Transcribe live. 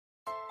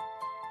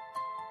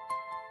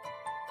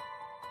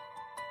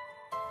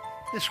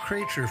This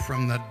creature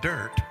from the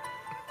dirt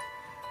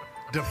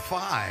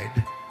defied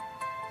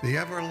the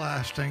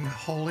everlasting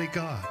holy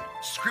God.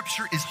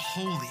 Scripture is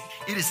holy.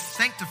 It is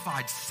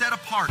sanctified, set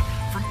apart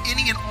from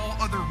any and all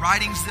other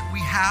writings that we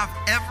have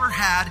ever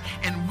had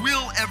and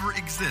will ever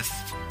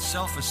exist.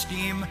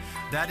 Self-esteem,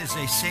 that is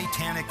a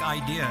satanic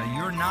idea.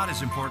 You're not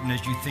as important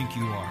as you think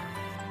you are.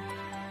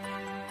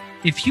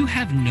 If you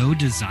have no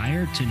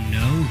desire to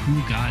know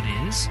who God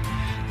is,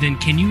 then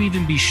can you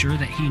even be sure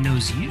that he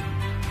knows you?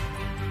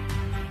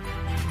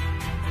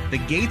 The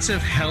gates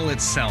of hell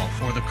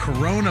itself, or the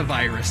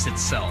coronavirus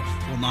itself,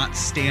 will not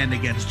stand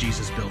against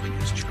Jesus building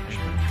his church.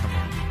 Come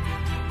on.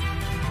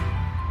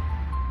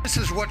 This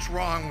is what's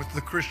wrong with the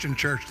Christian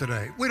church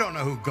today. We don't know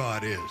who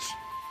God is.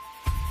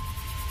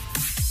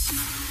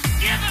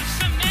 Give us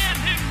some men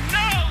who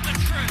know the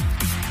truth.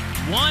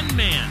 One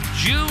man,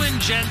 Jew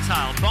and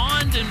Gentile,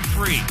 bond and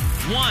free.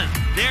 One,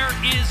 there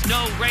is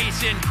no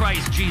race in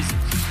Christ Jesus.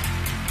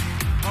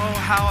 Oh,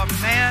 how a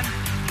man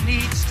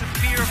needs to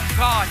fear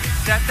God,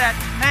 that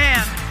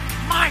man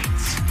might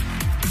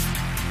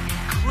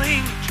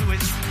cling to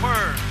his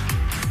word.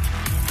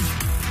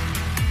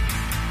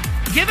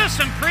 Give us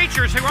some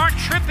preachers who aren't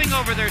tripping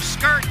over their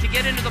skirt to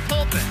get into the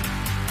pulpit.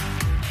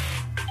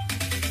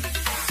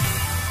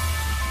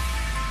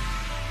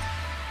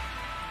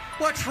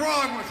 What's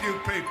wrong with you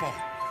people?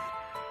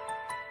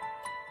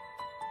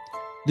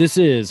 This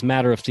is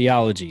Matter of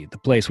Theology, the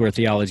place where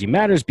theology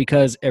matters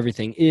because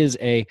everything is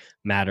a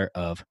matter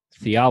of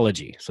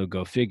theology. So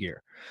go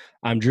figure.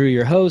 I'm Drew,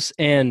 your host,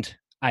 and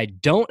I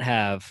don't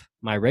have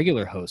my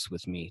regular host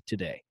with me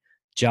today.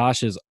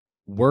 Josh is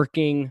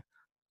working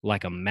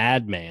like a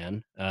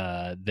madman.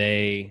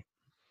 They've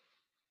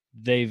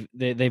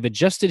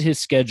adjusted his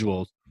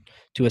schedule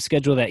to a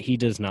schedule that he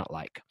does not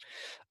like.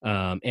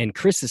 And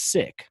Chris is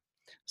sick,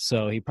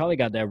 so he probably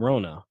got that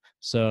Rona.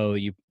 So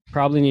you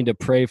probably need to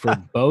pray for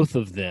both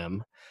of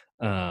them.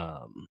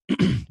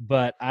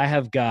 But I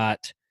have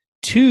got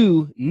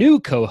two new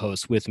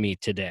co-hosts with me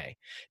today.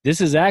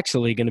 This is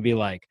actually going to be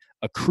like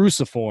a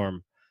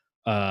cruciform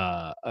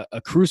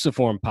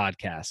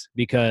podcast,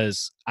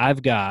 because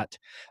I've got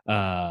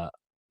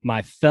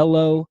my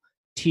fellow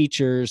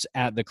teachers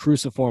at the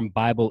Cruciform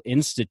Bible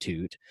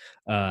Institute,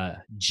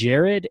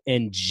 Jared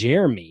and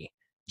Jeremy.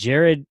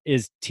 Jared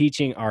is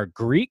teaching our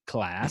Greek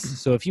class.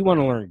 So if you want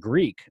to learn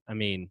Greek, I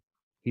mean,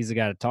 he's the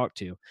guy to talk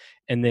to.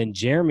 And then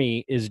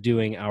Jeremy is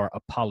doing our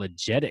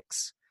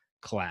apologetics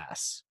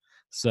class.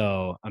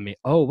 So, I mean,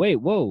 oh, wait,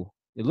 whoa.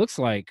 It looks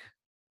like,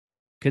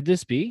 could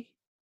this be?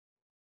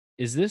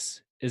 Is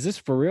this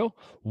for real?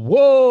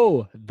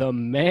 Whoa, the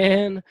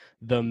man,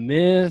 the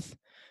myth,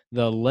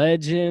 the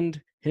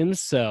legend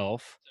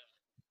himself,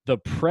 the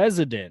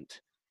president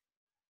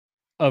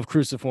of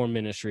Cruciform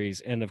Ministries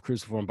and of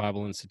Cruciform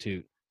Bible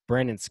Institute,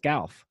 Brandon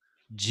Scalf,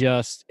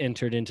 just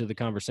entered into the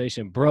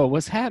conversation. Bro,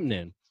 what's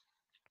happening?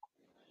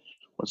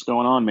 What's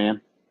going on,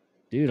 man?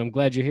 Dude, I'm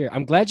glad you're here.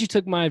 I'm glad you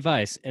took my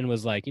advice and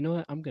was like, you know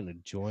what? I'm going to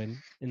join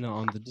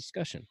on the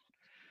discussion.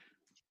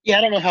 Yeah,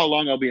 I don't know how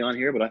long I'll be on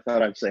here, but I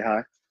thought I'd say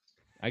hi.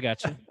 I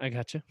got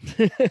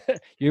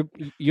you.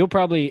 You'll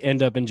probably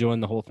end up enjoying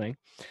the whole thing.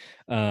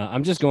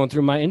 I'm just going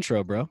through my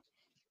intro, bro.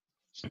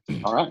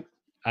 All right.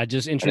 I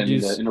just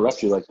introduced. I didn't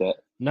interrupt you like that.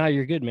 No,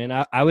 you're good, man.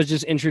 I was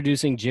just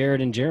introducing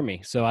Jared and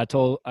Jeremy. So I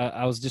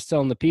was just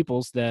telling the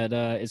peoples that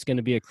it's going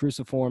to be a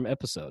cruciform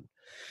episode.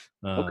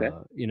 Okay.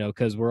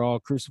 Because we're all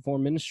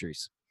Cruciform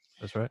Ministries.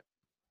 That's right.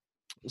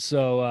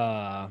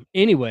 So,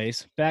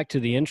 anyways, back to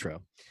the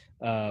intro.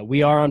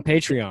 We are on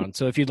Patreon.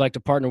 So if you'd like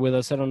to partner with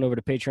us, head on over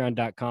to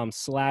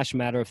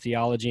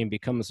patreon.com/matteroftheology and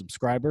become a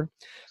subscriber.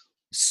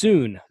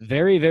 Soon,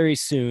 very, very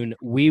soon,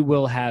 we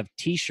will have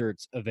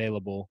t-shirts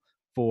available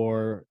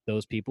for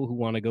those people who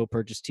want to go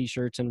purchase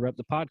t-shirts and rep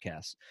the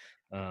podcast.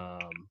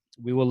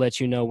 We will let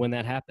you know when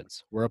that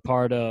happens. We're a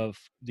part of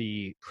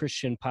the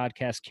Christian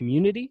podcast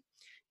community.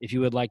 If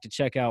you would like to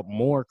check out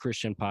more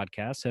Christian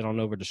podcasts, head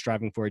on over to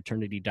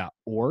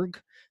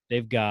strivingforeternity.org.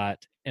 They've got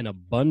an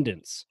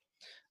abundance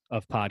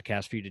of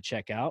podcasts for you to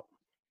check out.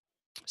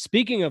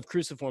 Speaking of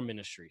Cruciform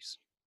Ministries,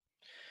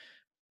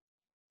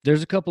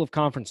 there's a couple of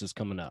conferences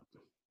coming up,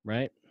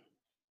 right?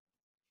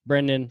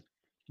 Brendan,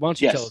 why don't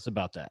you tell us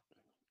about that?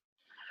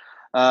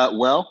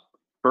 Well,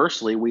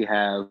 firstly, we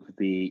have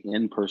the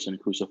in-person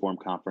Cruciform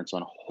Conference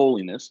on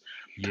Holiness,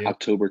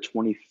 October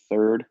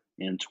 23rd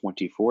and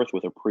 24th,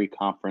 with a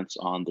pre-conference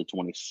on the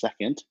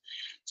 22nd.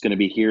 It's going to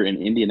be here in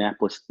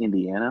Indianapolis,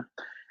 Indiana,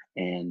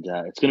 and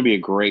it's going to be a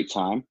great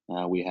time.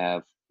 We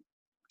have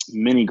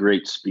many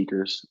great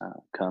speakers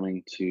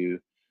coming to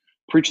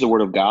preach the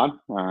Word of God.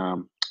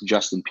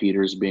 Justin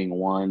Peters being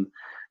one,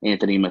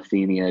 Anthony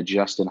Mathenia,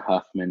 Justin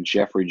Huffman,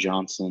 Jeffrey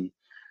Johnson,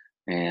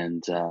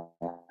 and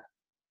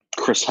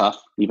Chris Huff,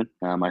 even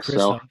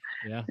myself,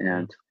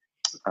 and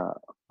a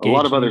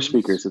lot of other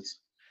speakers. It's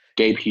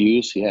Gabe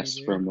Hughes,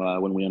 from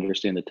When We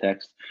Understand the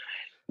Text,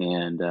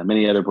 and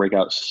many other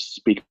breakout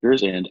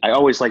speakers. And I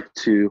always like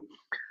to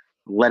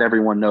let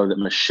everyone know that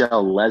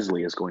Michelle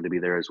Leslie is going to be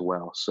there as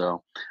well.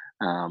 So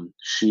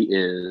she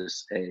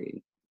is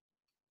a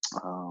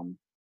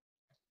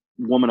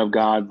woman of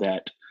God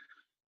that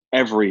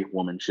every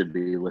woman should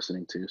be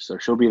listening to. So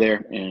she'll be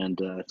there, and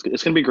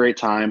it's going to be a great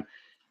time.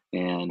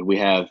 And we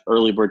have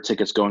early bird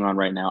tickets going on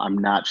right now. I'm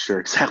not sure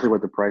exactly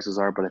what the prices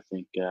are, but I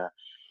think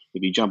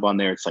if you jump on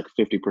there, it's like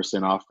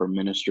 50% off for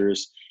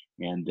ministers,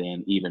 and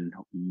then even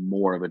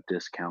more of a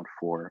discount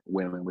for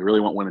women. We really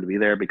want women to be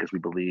there because we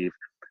believe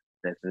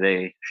that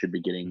they should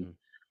be getting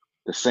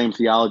the same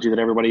theology that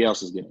everybody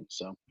else is getting.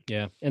 So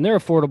yeah, and they're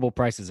affordable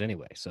prices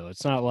anyway. So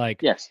it's not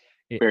like yes,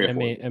 very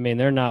I mean,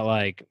 they're not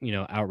like, you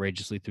know,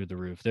 outrageously through the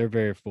roof. They're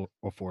very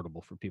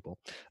affordable for people.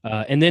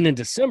 And then in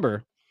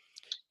December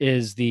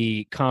is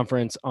the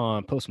conference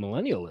on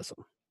postmillennialism.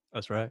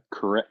 That's right.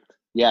 Correct.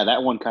 Yeah,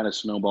 that one kind of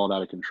snowballed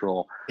out of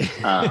control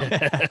in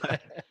a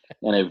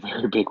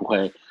very big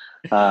way.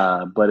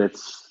 But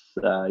it's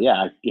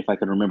if I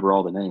can remember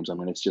all the names, I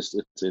mean, it's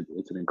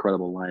an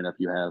incredible lineup.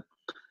 You have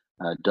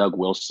Doug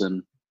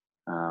Wilson.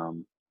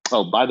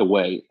 By the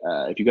way,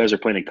 if you guys are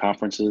planning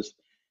conferences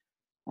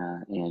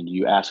and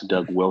you ask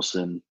Doug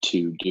Wilson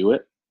to do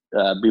it,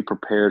 be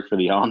prepared for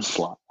the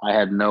onslaught. I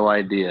had no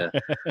idea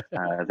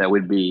that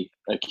we'd be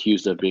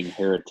accused of being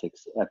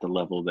heretics at the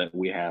level that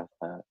we have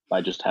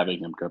by just having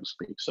him come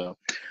speak. So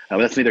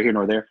that's neither here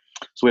nor there.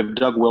 So we have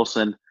Doug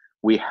Wilson.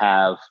 We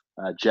have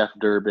Jeff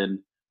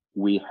Durbin.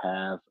 We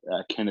have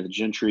Kenneth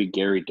Gentry,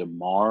 Gary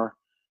DeMar,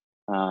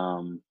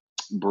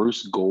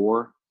 Bruce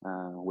Gore,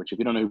 which if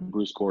you don't know who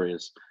Bruce Gore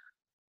is,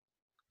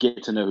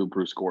 get to know who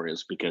Bruce Gore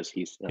is because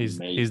he's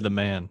amazing. He's the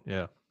man.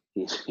 Yeah.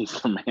 He's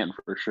the man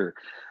for sure.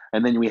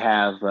 And then we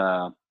have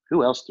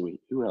who else?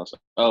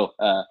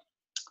 Oh,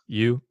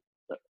 you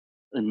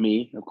and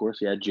me, of course.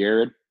 Yeah,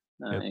 Jared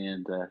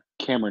and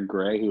Cameron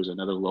Gray, who's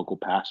another local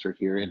pastor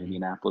here in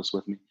Indianapolis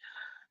with me.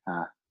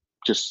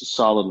 Just a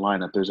solid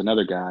lineup. There's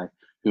another guy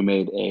who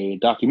made a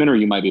documentary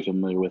you might be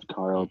familiar with,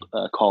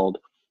 called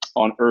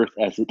 "On Earth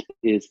as It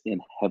Is in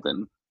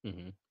Heaven."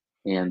 Mm-hmm.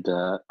 And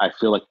I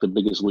feel like the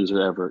biggest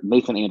loser ever,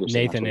 Nathan Anderson.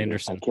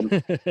 I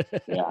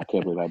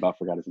can't believe I about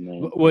forgot his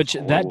name. Which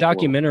that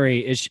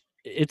documentary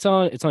it's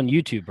on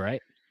YouTube,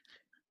 right?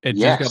 It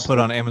just got put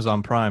on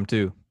Amazon Prime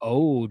too.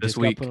 Oh, this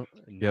week.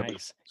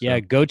 Nice. Yeah,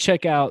 go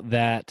check out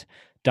that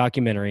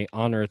documentary,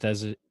 On Earth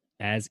as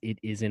It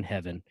Is in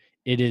Heaven.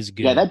 It is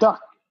good. Yeah, that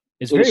doc.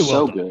 It's very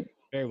well done. Good.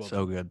 Very well.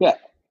 So good. Yeah,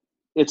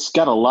 it's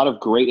got a lot of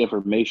great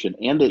information,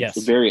 and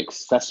it's very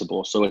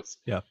accessible. So it's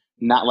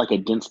not like a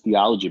dense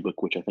theology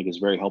book, which I think is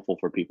very helpful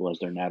for people as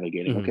they're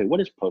navigating. Okay, what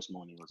is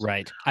postmillennialism?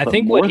 Right. I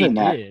think what he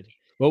did.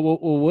 Well,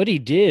 what he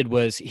did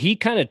was he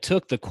kind of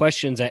took the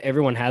questions that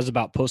everyone has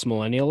about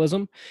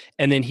postmillennialism,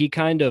 and then he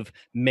kind of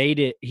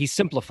he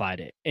simplified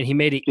it, and he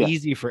made it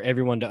easy for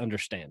everyone to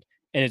understand.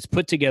 And it's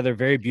put together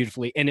very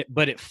beautifully,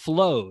 but it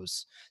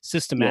flows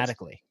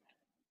systematically. Yes.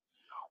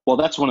 Well,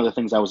 that's one of the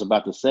things I was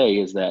about to say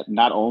is that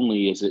not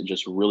only is it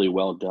just really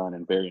well done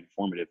and very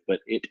informative, but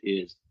it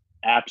is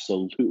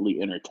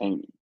absolutely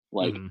entertaining.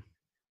 Like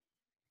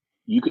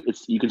you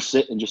can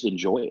sit and just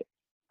enjoy it.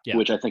 Yeah.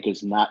 Which I think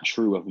is not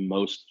true of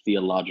most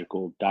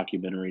theological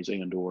documentaries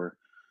and or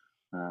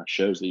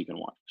shows that you can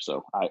watch.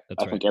 So I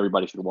think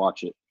everybody should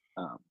watch it.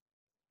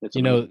 It's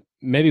amazing.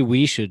 Maybe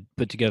we should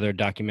put together a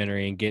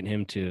documentary and get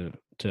him to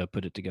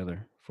put it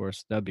together for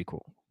us. That'd be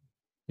cool.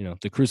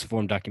 The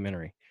Cruciform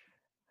documentary.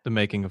 The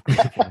making of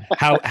Cruciform.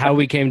 how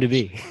we came to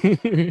be.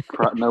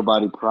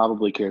 Nobody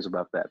probably cares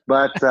about that.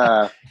 But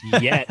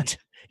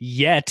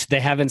yet they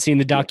haven't seen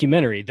the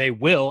documentary. They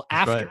will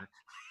after. Right.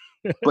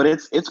 But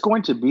it's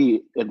going to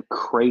be a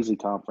crazy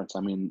conference.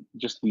 I mean,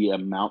 just the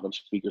amount of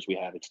speakers we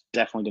have, it's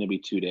definitely going to be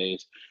 2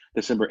 days,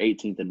 December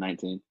 18th and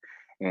 19th.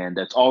 And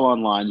that's all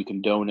online. You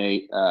can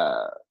donate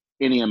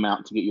any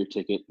amount to get your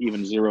ticket,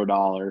 even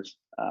 $0.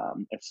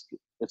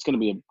 It's going to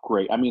be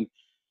great. I mean,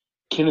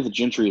 Kenneth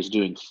Gentry is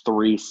doing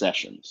 3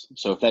 sessions.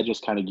 So if that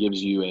just kind of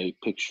gives you a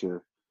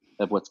picture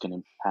of what's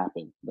going to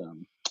happen,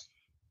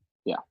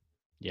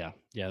 Yeah,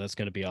 that's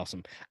going to be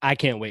awesome. I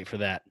can't wait for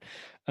that.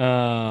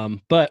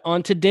 But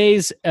on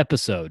today's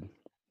episode,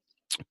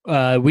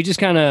 we just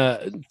kind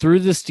of threw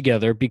this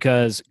together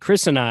because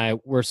Chris and I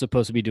were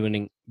supposed to be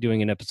doing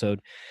an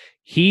episode.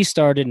 He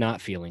started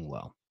not feeling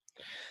well.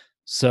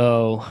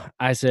 So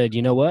I said,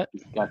 you know what?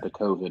 He's got the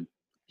COVID.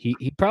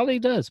 He probably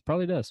does.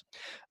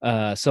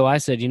 So I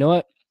said, you know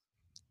what?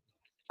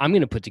 I'm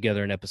going to put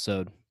together an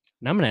episode,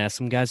 and I'm going to ask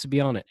some guys to be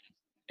on it.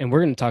 And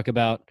we're going to talk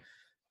about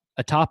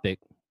a topic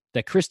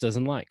that Chris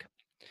doesn't like.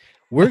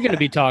 We're going to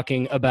be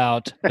talking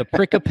about the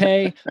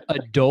pericope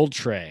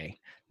adulterae.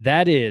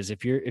 That is,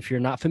 if you're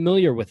not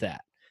familiar with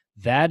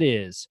that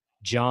is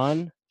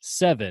John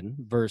 7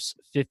 verse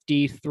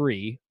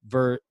 53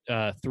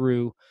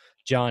 through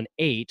John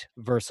 8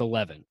 verse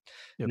 11.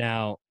 Yep.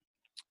 Now,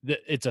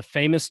 it's a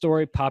famous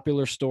story,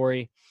 popular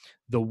story.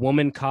 The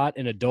woman caught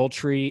in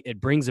adultery. It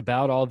brings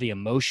about all the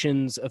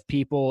emotions of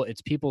people.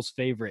 It's people's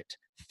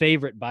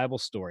favorite Bible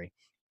story.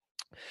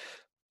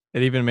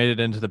 It even made it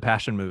into the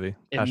Passion movie.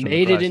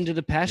 Into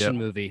the Passion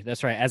movie.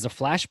 That's right. As a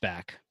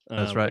flashback.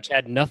 That's right. Which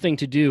had nothing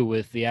to do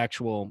with the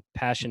actual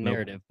Passion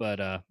narrative, but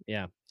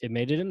it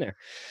made it in there.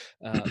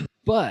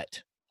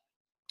 But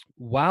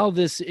while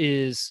this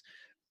is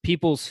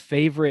people's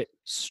favorite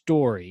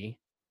story,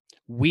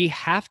 we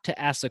have to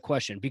ask the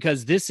question,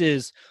 because this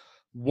is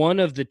one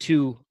of the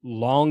two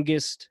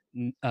longest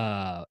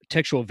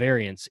textual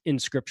variants in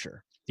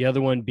Scripture, the other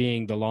one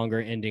being the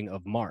longer ending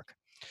of Mark.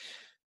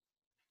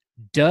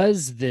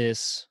 Does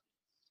this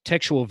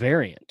textual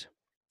variant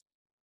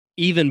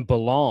even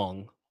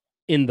belong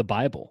in the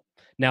Bible?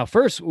 Now,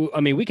 first,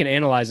 I mean, we can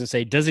analyze and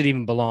say, does it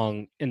even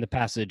belong in the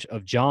passage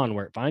of John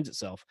where it finds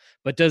itself?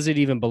 But does it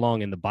even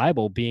belong in the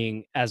Bible,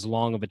 being as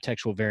long of a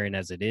textual variant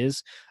as it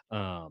is?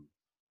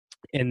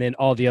 And then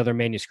all the other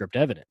manuscript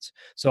evidence.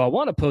 So I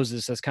want to pose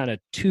this as kind of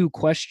two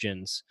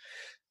questions.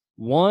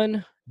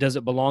 One, does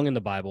it belong in the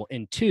Bible?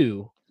 And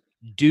two,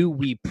 do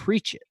we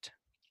preach it?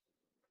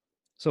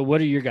 So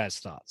what are your guys'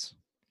 thoughts?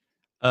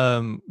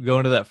 Going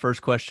to that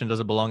first question, does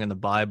it belong in the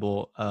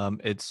Bible?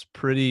 It's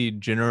pretty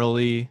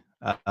generally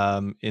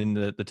in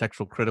the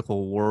textual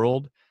critical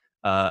world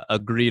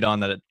agreed on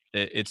that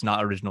it's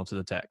not original to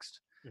the text,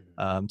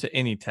 to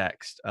any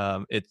text.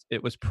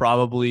 It was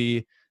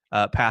probably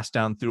passed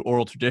down through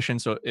oral tradition,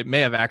 so it may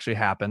have actually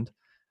happened,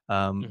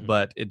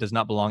 but it does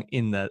not belong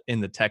in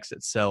the text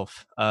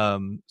itself.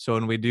 So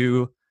when we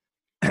do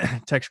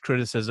text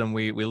criticism,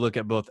 we look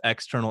at both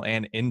external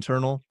and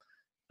internal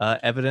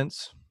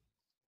evidence,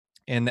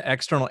 and the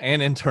external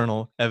and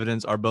internal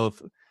evidence are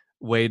both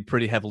weighed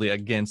pretty heavily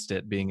against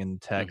it being in the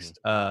text.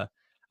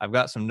 I've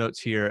got some notes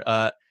here.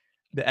 The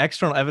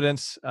external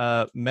evidence,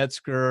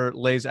 Metzger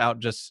lays out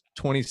just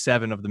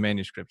 27 of the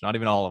manuscripts, not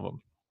even all of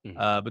them.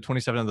 But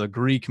 27 of the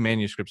Greek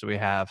manuscripts that we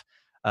have,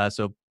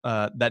 so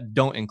that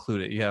don't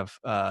include it. You have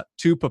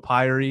 2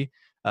 papyri,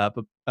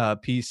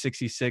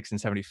 P66 and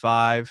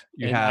 75.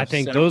 I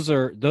think those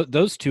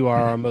 2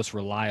 are our most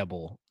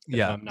reliable.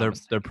 Yeah,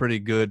 they're pretty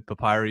good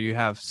papyri. You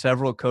have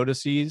several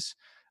codices,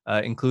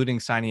 including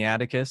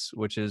Sinaiticus,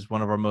 which is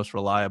one of our most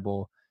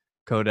reliable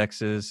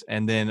codexes,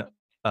 and then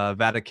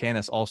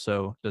Vaticanus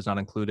also does not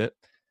include it.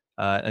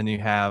 And you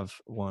have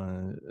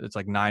it's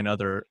like 9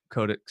 other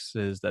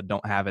codexes that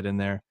don't have it in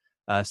there.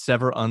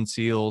 Several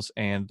uncials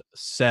and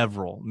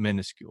several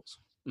minuscules.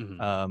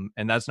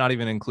 And that's not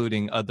even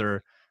including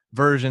other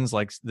versions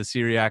like the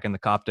Syriac and the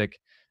Coptic.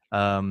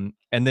 And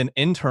then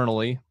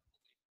internally,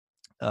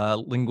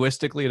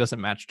 linguistically, it doesn't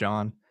match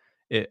John.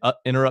 It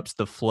interrupts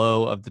the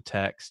flow of the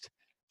text.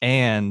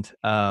 And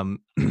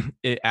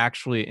it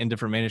actually, in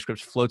different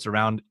manuscripts, floats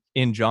around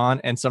in John,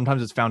 and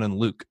sometimes it's found in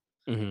Luke.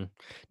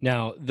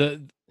 Now,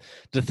 the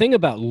thing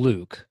about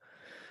Luke,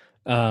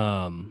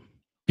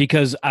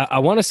 because I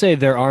want to say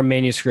there are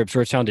manuscripts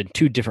where it's found in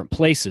 2 different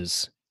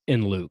places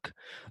in Luke,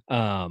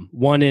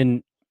 one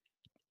in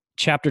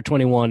chapter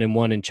 21 and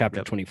one in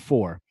chapter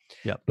 24.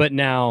 But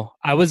now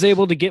I was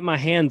able to get my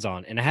hands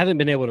on, and I haven't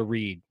been able to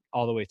read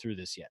all the way through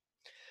this yet.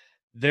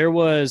 There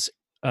was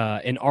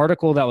an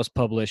article that was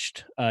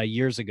published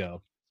years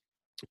ago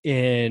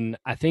in,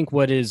 I think,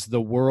 what is the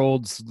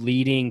world's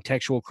leading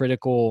textual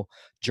critical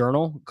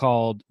journal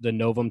called the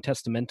Novum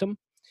Testamentum.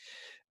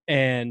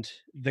 And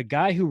the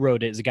guy who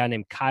wrote it is a guy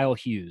named Kyle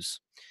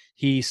Hughes.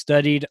 He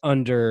studied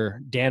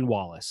under Dan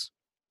Wallace.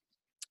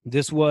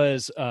 This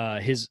was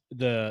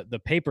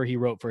the paper he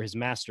wrote for his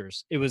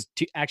master's. It was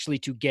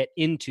to get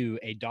into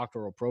a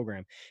doctoral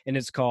program, and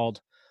it's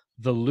called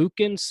The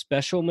Lucan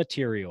Special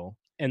Material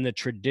and the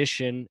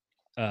Tradition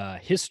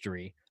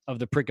History of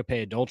the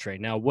Pericope Adulterae.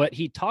 Now, what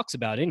he talks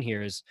about in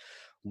here is,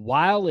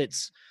 while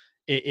it's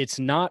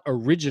not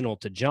original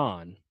to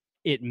John,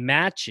 it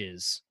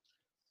matches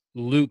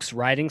Luke's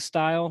writing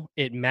style.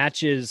 It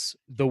matches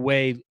the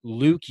way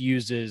Luke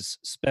uses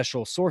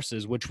special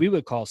sources, which we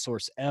would call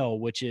source L,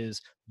 which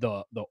is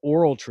the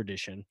oral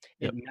tradition.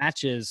 It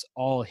matches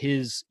all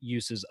his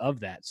uses of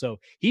that. So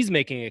he's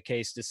making a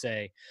case to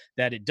say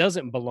that it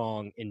doesn't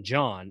belong in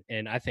John,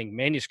 and I think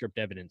manuscript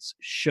evidence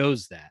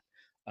shows that.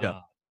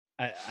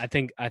 I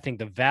think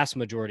the vast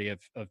majority of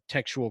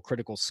textual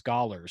critical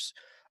scholars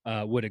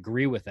would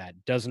agree with that.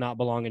 Does not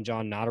belong in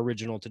John, not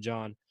original to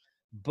John.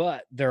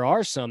 But there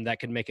are some that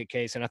could make a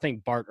case, and I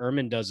think Bart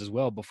Ehrman does as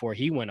well before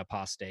he went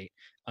apostate.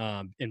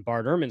 And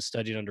Bart Ehrman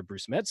studied under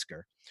Bruce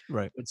Metzger.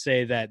 Right. Would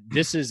say that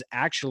this is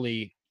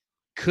actually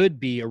could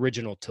be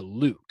original to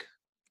Luke.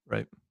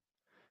 Right.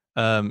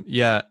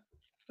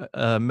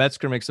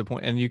 Metzger makes a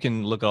point, and you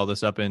can look all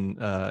this up in,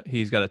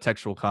 he's got a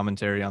textual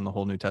commentary on the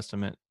whole New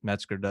Testament.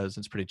 Metzger does.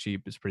 It's pretty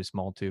cheap. It's pretty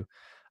small too.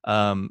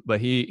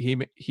 But he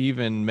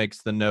even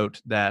makes the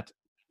note that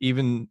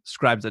even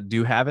scribes that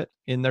do have it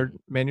in their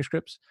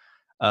manuscripts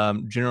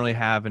generally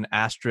have an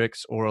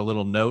asterisk or a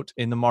little note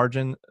in the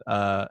margin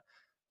that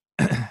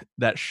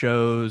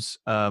shows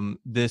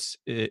this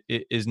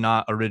is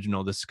not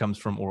original. This comes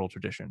from oral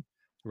tradition.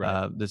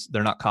 Right.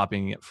 They're not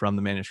copying it from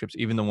the manuscripts,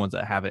 even the ones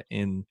that have it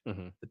in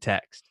the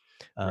text,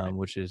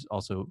 which is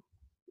also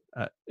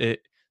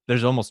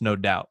there's almost no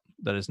doubt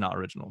that it's not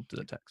original to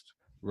the text.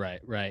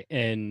 Right.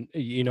 And,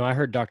 I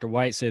heard Dr.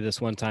 White say this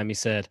one time. He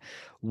said,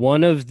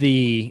 one of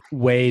the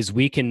ways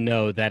we can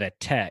know that a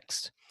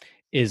text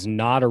is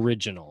not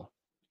original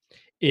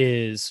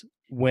is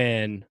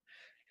when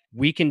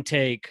we can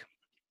take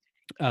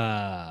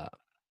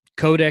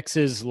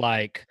codexes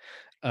like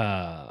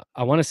I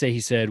want to say he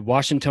said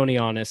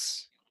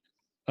Washingtonianus.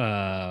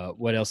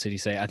 What else did he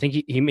say? I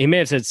think he may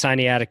have said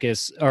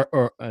Sinaiticus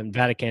or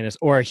Vaticanus,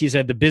 or he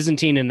said the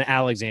Byzantine and the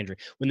Alexandrian.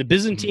 When the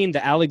Byzantine,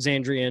 the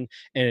Alexandrian,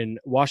 and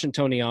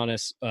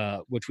Washingtonianus,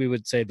 which we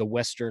would say the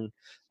Western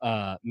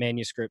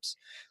manuscripts,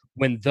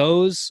 when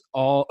those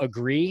all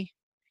agree,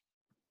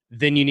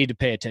 then you need to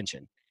pay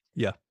attention.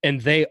 Yeah.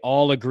 And they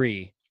all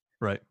agree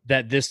Right.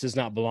 that this does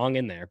not belong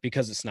in there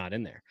because it's not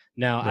in there.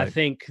 Now, Right. I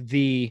think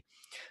the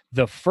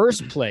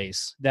first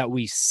place that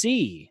we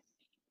see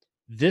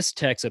this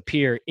text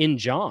appear in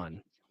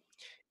John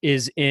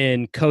is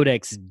in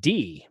Codex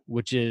D,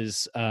 which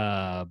is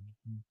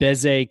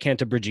Beze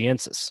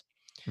Cantabrigiensis.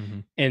 Mm-hmm.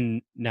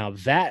 And now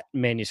that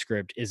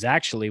manuscript is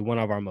actually one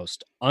of our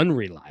most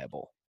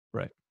unreliable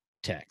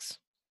texts.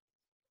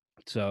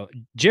 So,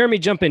 Jeremy,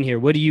 jump in here.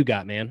 What do you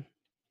got, man?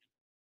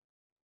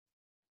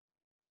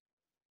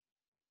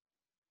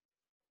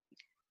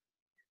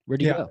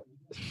 Where'd you go?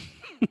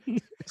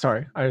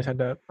 Sorry, I just had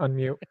to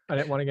unmute. I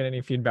didn't want to get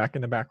any feedback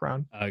in the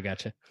background. Oh,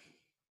 gotcha.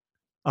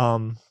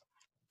 So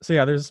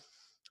yeah, there's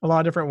a lot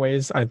of different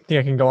ways I think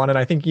I can go on it.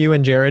 I think you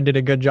and Jared did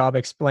a good job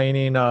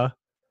explaining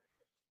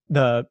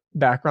the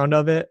background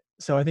of it.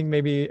 So I think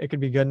maybe it could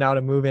be good now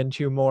to move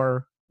into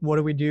more, what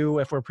do we do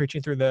if we're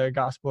preaching through the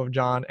Gospel of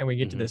John and we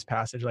get to this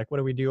passage? Like, what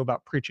do we do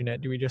about preaching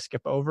it? Do we just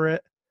skip over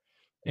it?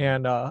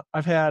 And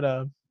I've had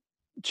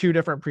 2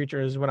 different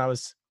preachers when I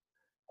was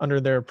under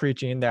their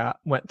preaching that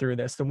went through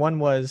this. The one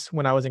was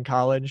when I was in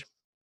college.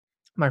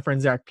 My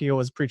friend Zach Peel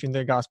was preaching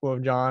the Gospel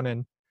of John,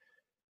 and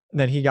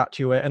then he got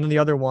to it. And then the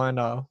other one,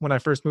 when I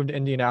first moved to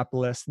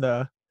Indianapolis,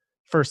 the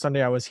first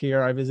Sunday I was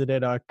here, I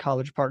visited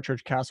College Park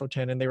Church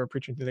Castleton, and they were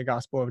preaching through the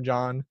Gospel of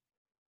John.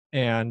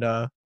 And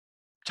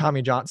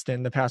Tommy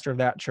Johnston, the pastor of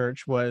that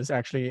church, was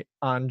actually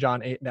on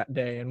John 8 that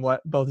day. And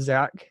what both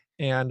Zach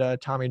and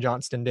Tommy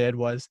Johnston did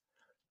was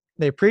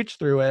they preached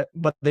through it,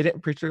 but they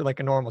didn't preach through it like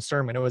a normal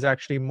sermon. It was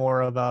actually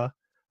more of a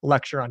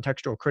lecture on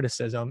textual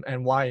criticism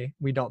and why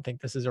we don't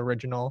think this is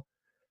original.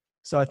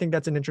 So I think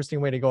that's an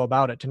interesting way to go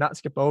about it, to not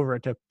skip over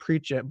it, to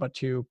preach it, but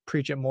to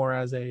preach it more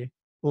as a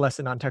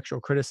lesson on textual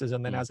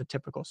criticism than as a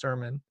typical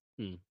sermon.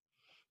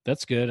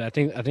 That's good. I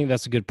think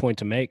that's a good point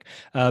to make,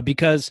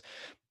 because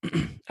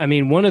I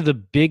mean, one of the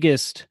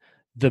biggest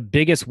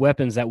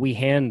weapons that we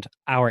hand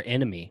our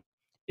enemy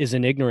is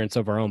an ignorance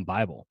of our own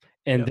Bible.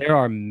 And there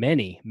are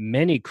many,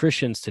 many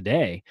Christians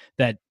today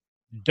that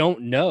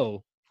don't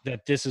know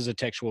that this is a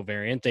textual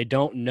variant. They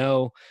don't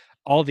know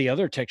all the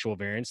other textual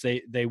variants.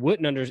 They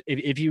wouldn't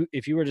understand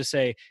if you were to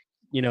say,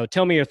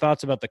 tell me your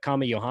thoughts about the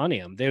Comma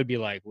Johanneum, they would be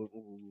like,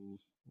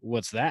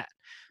 what's that?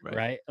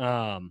 Right.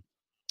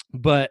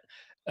 But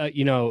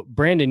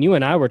Brandon, you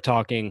and I were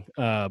talking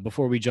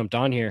before we jumped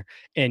on here,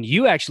 and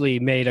you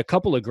actually made a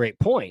couple of great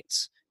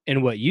points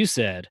in what you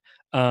said,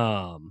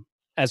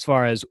 as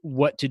far as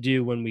what to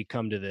do when we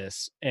come to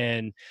this.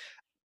 And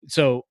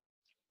so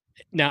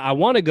now I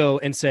want to go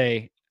and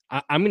say,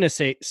 I'm going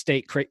to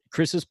state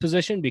Chris's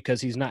position because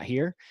he's not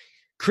here.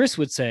 Chris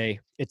would say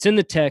it's in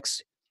the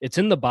text, it's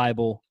in the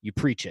Bible, you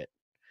preach it.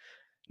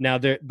 Now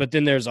but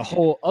then there's a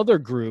whole other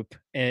group,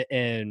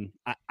 and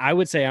I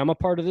would say I'm a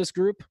part of this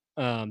group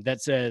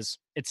that says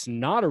it's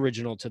not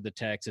original to the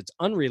text, it's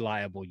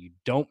unreliable, you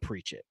don't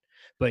preach it.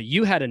 But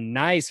you had a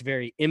nice,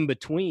 very in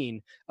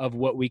between of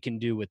what we can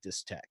do with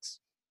this text.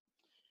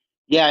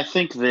 Yeah, I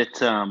think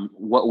that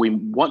what we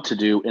want to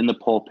do in the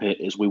pulpit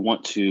is we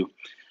want to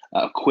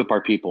equip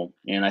our people.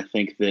 And I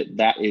think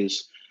that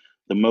is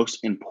the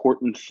most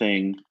important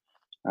thing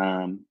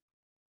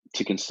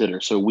to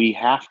consider. So we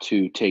have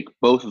to take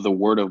both the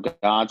Word of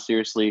God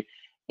seriously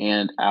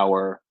and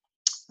our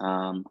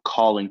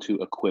calling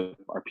to equip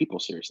our people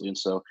seriously. And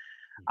so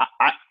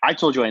I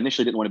told you I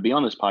initially didn't want to be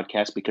on this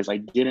podcast because I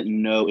didn't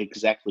know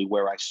exactly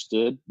where I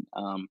stood.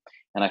 And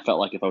I felt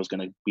like if I was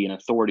going to be an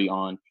authority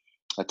on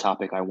a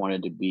topic, I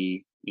wanted to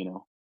be,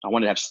 I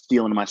wanted to have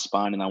steel in my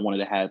spine, and I wanted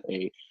to have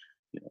a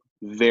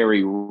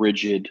very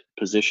rigid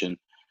position.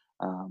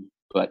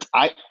 But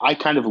I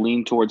kind of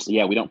lean towards,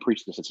 we don't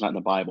preach this. It's not in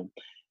the Bible.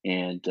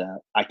 And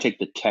I take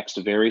the text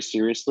very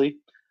seriously.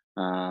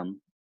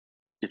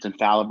 It's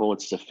infallible,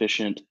 it's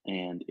sufficient,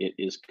 and it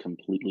is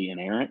completely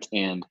inerrant.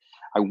 And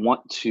I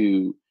want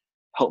to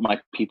help my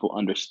people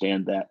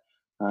understand that.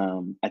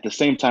 At the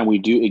same time, we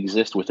do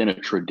exist within a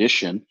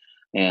tradition,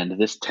 and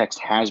this text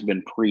has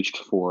been preached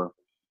for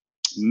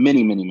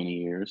many, many, many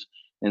years.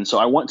 And so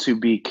I want to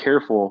be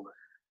careful.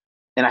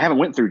 And I haven't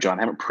went through John,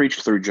 I haven't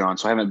preached through John,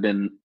 so I haven't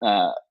been,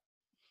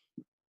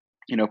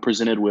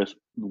 presented with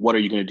what are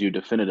you going to do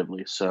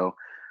definitively. So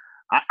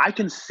I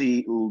can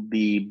see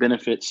the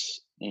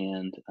benefits,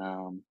 and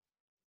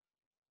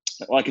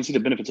I can see the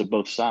benefits of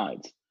both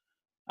sides.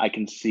 I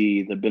can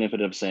see the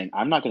benefit of saying,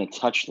 I'm not going to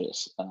touch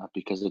this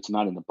because it's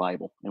not in the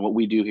Bible. And what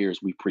we do here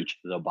is we preach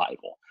the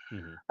Bible.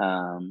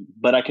 Mm-hmm.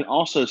 But I can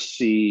also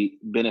see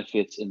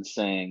benefits in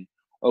saying,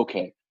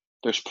 okay,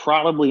 there's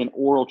probably an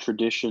oral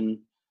tradition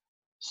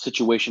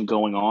situation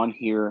going on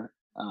here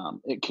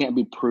It can't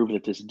be proved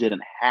that this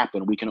didn't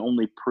happen. We can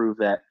only prove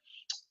that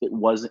it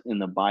wasn't in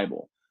the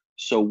Bible.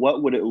 So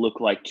what would it look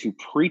like to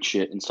preach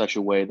it in such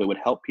a way that would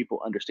help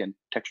people understand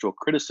textual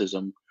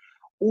criticism?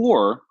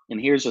 Or, and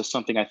here's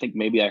something I think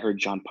maybe I heard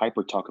John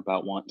Piper talk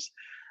about once.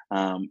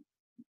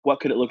 What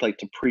could it look like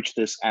to preach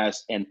this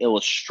as an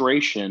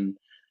illustration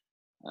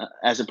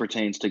as it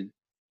pertains to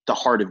the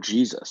heart of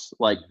Jesus?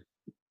 Like,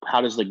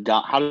 how does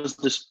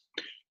this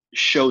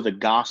show the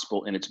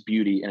gospel in its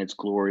beauty and its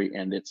glory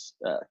and its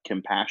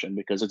compassion?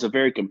 Because it's a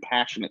very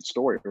compassionate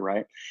story,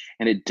 right?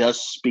 And it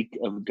does speak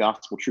of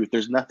gospel truth.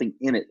 There's nothing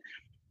in it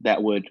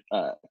that would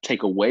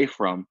take away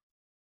from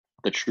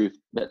the truth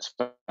that's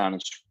found in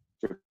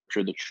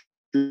Scripture, the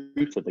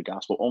truth of the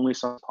gospel, only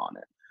some upon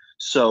it.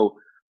 So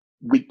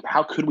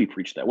how could we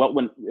preach that?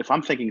 Well, if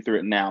I'm thinking through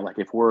it now, like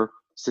if we're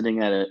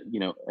sitting at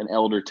an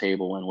elder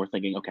table and we're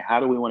thinking, okay, how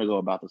do we want to go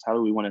about this? How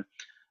do we want to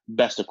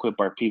best equip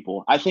our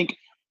people? I think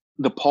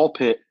the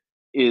pulpit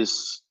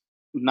is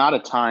not a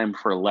time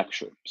for a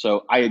lecture.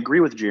 So I agree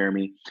with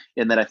Jeremy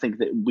in that I think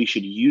that we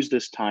should use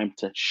this time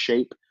to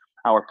shape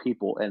our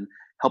people and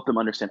help them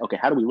understand, okay,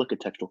 how do we look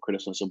at textual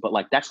criticism? But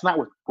like, that's not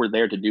what we're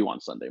there to do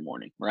on Sunday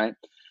morning, right?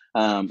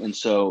 And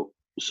so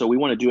we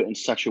want to do it in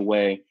such a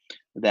way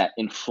that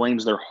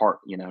inflames their heart,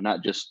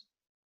 not just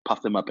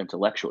puff them up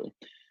intellectually.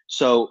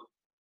 So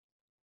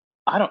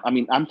I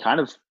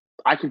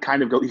could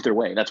kind of go either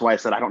way. That's why I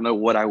said I don't know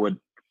what I would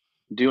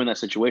do in that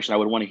situation. I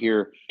would want to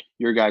hear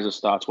your guys'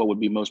 thoughts, what would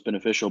be most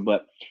beneficial.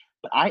 But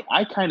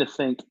I kind of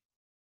think,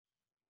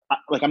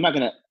 like, I'm not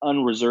going to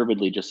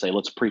unreservedly just say,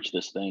 let's preach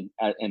this thing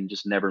and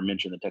just never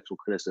mention the textual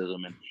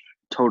criticism and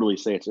totally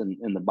say it's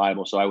in the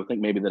Bible. So I would think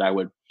maybe that I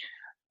would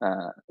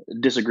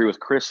disagree with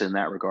Chris in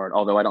that regard,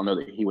 although I don't know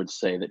that he would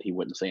say that he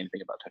wouldn't say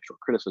anything about textual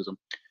criticism.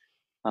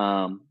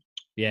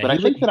 Yeah, but I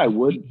think that I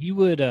would. He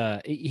would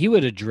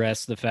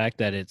address the fact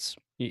that it's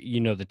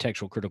the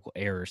textual critical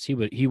errors. He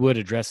would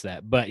address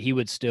that, but he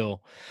would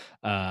still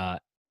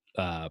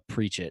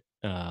preach it.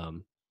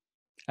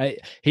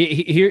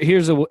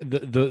 Here's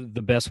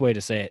the best way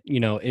to say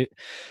it.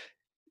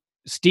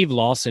 Steve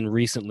Lawson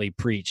recently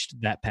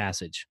preached that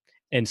passage,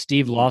 and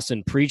Steve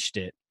Lawson preached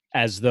it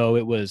as though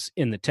it was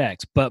in the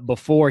text. But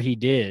before he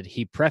did,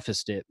 he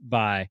prefaced it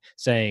by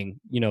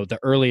saying, the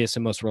earliest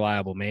and most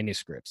reliable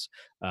manuscripts,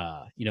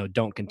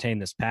 don't contain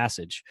this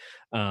passage.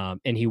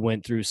 And he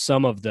went through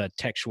some of the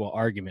textual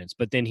arguments,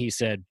 but then he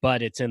said,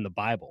 but it's in the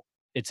Bible.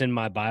 It's in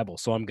my Bible,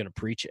 so I'm going to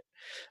preach it.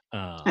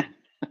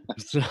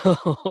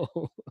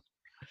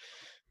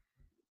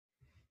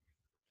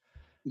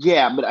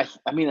 Yeah, but I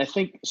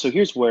think, so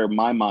here's where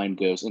my mind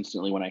goes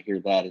instantly when I hear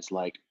that is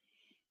like,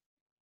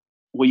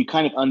 well, you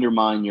kind of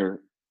undermine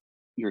your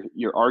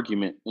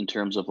argument in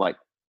terms of like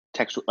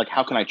textual, like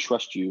how can I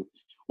trust you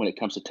when it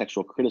comes to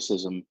textual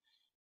criticism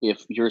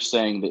if you're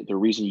saying that the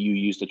reason you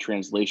use the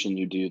translation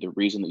you do, the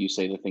reason that you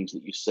say the things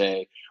that you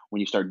say, when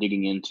you start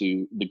digging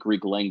into the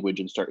Greek language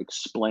and start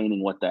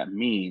explaining what that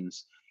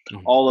means,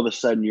 all of a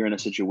sudden you're in a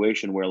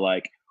situation where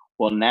like,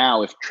 well,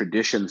 now if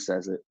tradition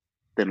says it,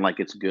 then like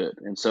it's good.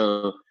 And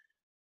so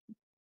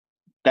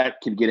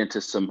that can get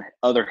into some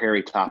other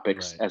hairy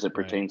topics as it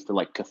pertains to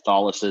like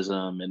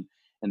Catholicism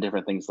and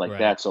different things like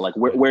that. So like,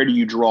 where do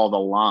you draw the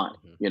line?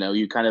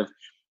 You kind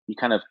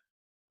of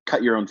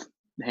cut your own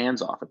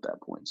hands off at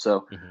that point.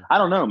 So I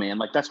don't know, man.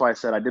 Like, that's why I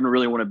said I didn't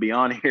really want to be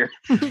on here.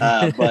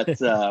 But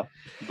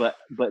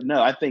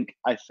no, I think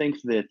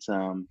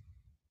that,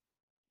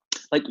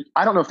 like,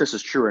 I don't know if this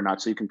is true or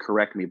not, so you can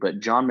correct me, but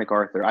John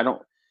MacArthur,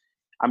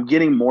 I'm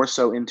getting more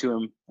so into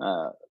him,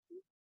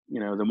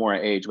 the more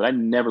I age, but I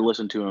never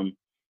listened to him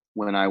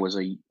when I was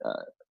in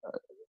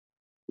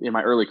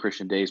my early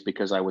Christian days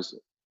because I was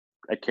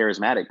a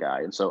charismatic guy.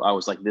 And so I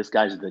was like, this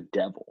guy's the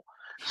devil.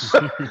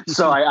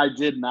 So I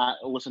did not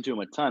listen to him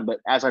a ton, but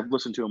as I've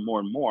listened to him more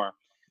and more,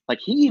 like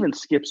he even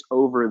skips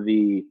over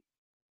the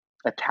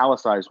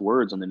italicized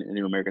words on the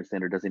New American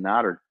Standard, does he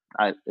not? Or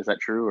is that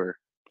true? Or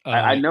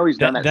I know he's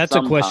done that. That's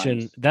sometimes. A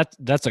question.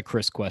 That's a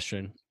Chris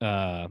question.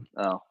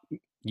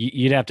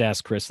 You'd have to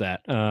ask Chris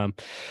that.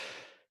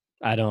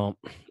 I don't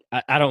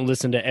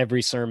listen to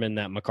every sermon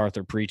that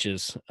MacArthur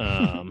preaches.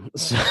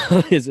 So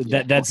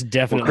that's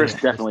definitely, well, Chris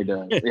definitely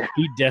does. Yeah.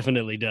 He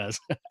definitely does.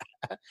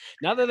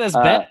 Not that that's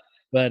bad,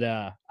 but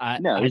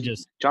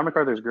John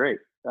MacArthur is great.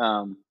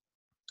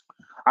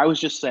 I was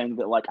just saying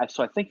that, like, I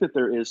think that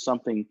there is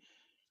something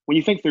when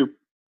you think through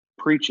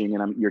preaching,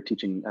 and you're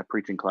teaching a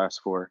preaching class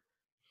for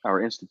our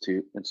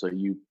institute, and so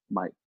you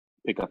might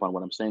pick up on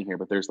what I'm saying here,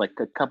 but there's like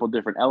a couple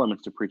different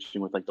elements to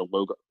preaching with like the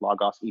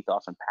logos,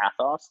 ethos, and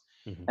pathos.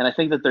 And I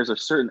think that there's a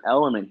certain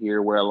element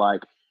here where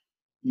like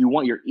you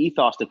want your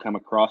ethos to come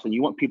across and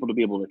you want people to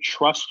be able to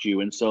trust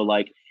you. And so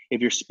like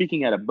if you're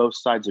speaking out of both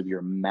sides of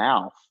your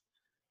mouth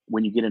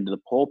when you get into the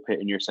pulpit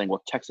and you're saying,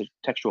 well,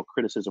 textual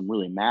criticism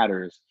really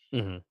matters,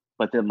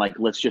 but then like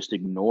let's just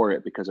ignore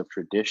it because of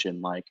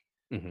tradition, like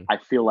Mhm. I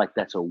feel like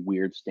that's a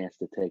weird stance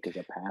to take as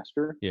a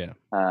pastor. Yeah.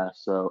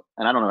 So,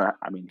 and I don't know.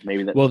 I mean,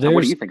 maybe that. Well, What do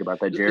there's you think about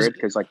that, Jared?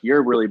 Because like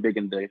you're really big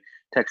into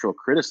textual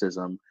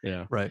criticism,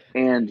 yeah. Right.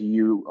 and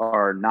you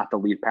are not the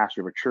lead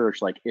pastor of a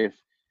church. Like if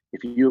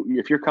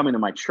you're coming to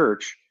my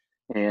church,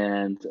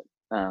 and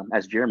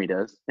as Jeremy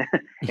does,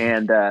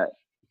 and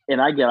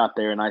I get out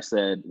there and I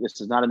said, this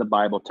is not in the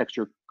Bible.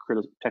 Textual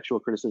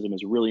criticism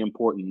is really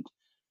important.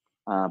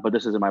 But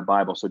this isn't my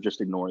Bible, so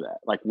just ignore that.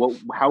 Like,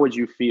 how would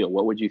you feel?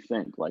 What would you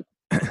think? Like,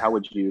 how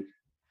would you?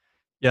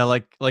 Yeah,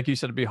 like you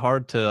said, it'd be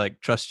hard to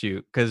like trust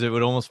you because it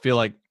would almost feel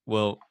like,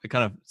 well, it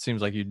kind of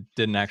seems like you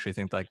didn't actually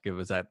think like it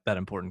was that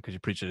important because you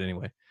preached it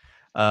anyway.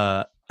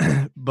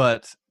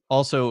 But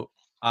also,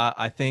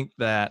 I think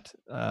that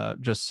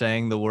just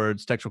saying the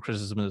words textual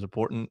criticism is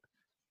important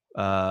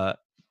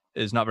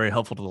is not very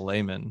helpful to the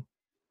layman,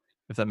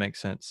 if that makes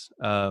sense.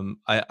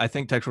 I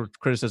think textual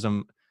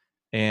criticism,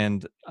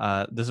 and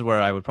this is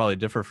where I would probably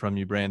differ from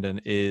you, Brandon,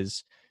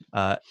 is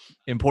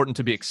important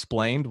to be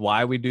explained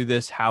why we do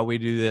this, how we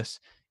do this,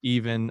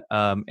 even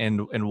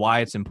and why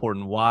it's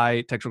important,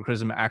 why textual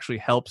criticism actually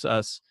helps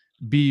us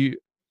be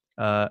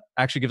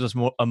actually gives us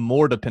a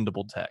more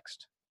dependable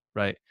text,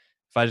 right?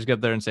 If I just get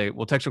up there and say,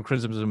 well, textual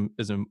criticism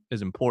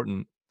is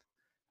important,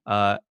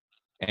 and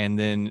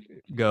then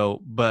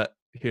go, but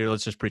here,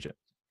 let's just preach it.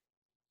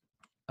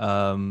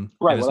 Right.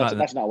 Well,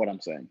 that's not what I'm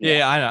saying.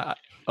 Yeah, I know.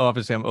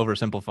 Obviously, I'm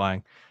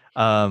oversimplifying.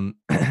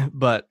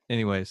 But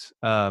anyways,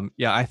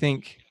 yeah, I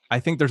think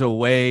there's a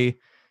way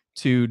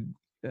to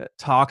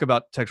talk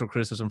about textual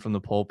criticism from the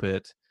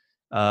pulpit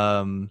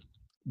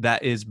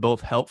that is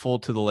both helpful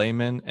to the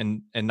layman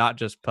and not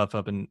just puff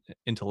up and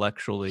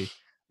intellectually,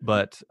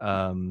 but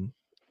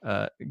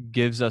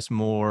gives us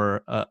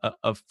more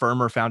a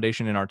firmer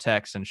foundation in our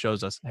text and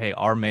shows us, hey,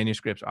 our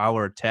manuscripts,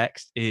 our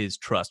text is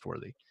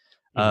trustworthy.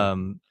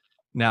 Mm-hmm.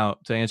 Now,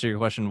 to answer your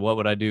question, what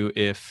would I do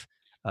if,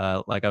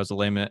 like I was a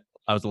layman,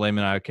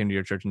 I came to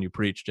your church and you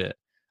preached it?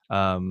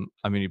 I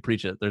mean, you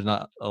preach it. There's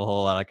not a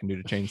whole lot I can do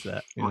to change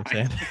that. You know what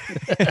I'm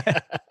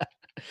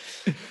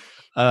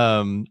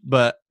saying?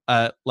 But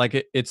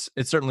like it's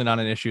certainly not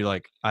an issue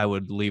like I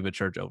would leave a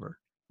church over,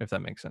 if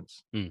that makes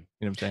sense. You know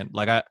what I'm saying?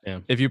 Like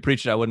if you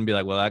preached it, I wouldn't be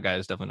like, well, that guy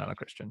is definitely not a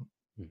Christian.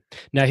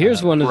 Now,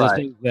 here's one of the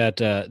things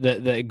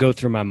that go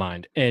through my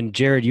mind. And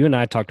Jared, you and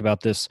I talked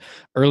about this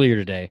earlier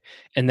today,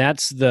 and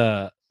that's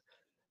the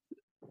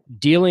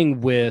dealing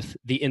with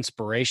the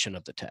inspiration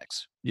of the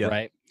text,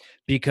 right?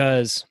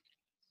 Because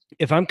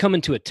if I'm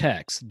coming to a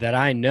text that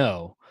I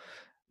know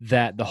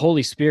that the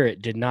Holy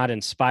Spirit did not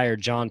inspire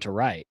John to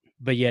write,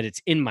 but yet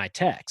it's in my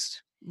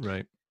text,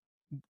 right?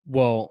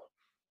 Well,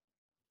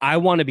 I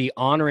want to be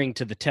honoring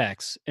to the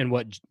text and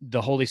what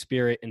the Holy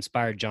Spirit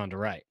inspired John to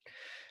write.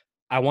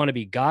 I want to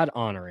be God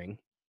honoring.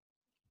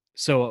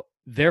 So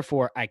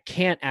therefore, I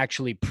can't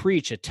actually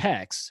preach a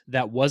text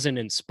that wasn't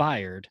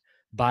inspired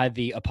by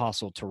the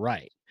apostle to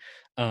write,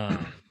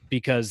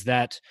 because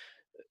that's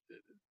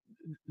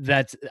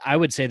I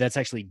would say that's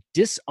actually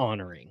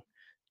dishonoring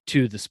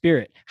to the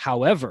Spirit.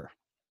 However,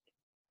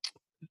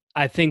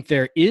 I think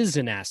there is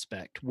an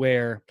aspect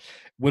where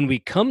when we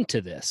come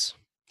to this,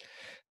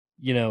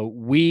 you know,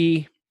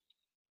 we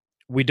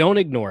don't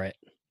ignore it,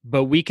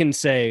 but we can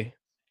say,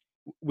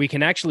 we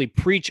can actually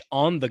preach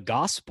on the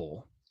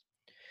gospel,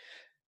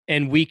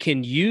 and we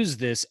can use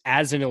this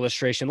as an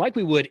illustration like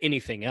we would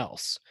anything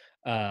else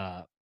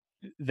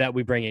that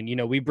we bring in. You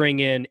know, we bring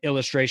in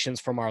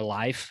illustrations from our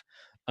life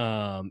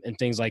and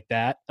things like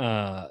that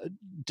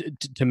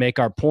to make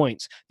our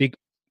points,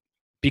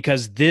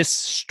 because this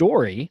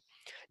story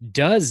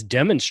does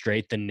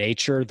demonstrate the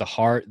nature, the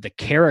heart, the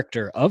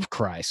character of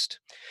Christ.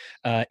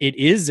 It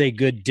is a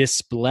good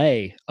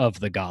display of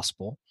the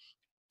gospel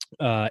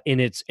in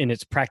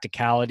its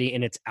practicality,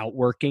 in its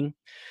outworking.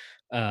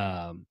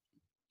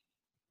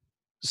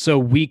 So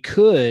we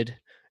could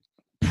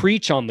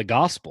preach on the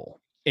gospel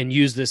and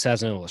use this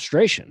as an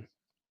illustration.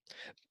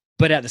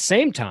 But at the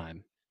same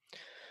time,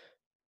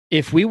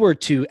 if we were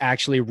to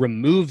actually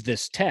remove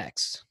this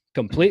text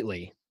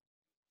completely,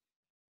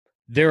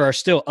 there are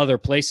still other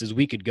places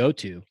we could go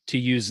to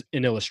use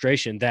an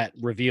illustration that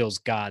reveals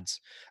God's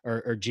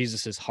or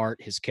Jesus's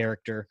heart, his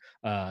character,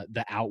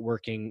 the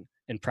outworking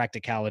and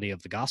practicality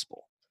of the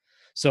gospel.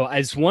 So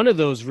it's one of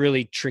those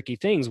really tricky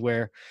things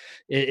where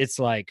it's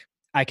like,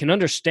 I can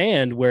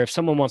understand where if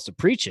someone wants to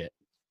preach it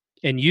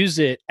and use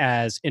it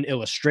as an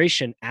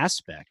illustration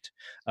aspect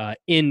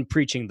in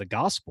preaching the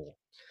gospel,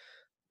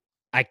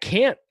 I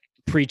can't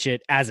preach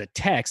it as a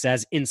text,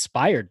 as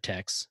inspired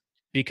text,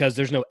 because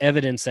there's no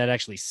evidence that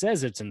actually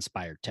says it's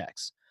inspired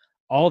text.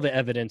 All the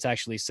evidence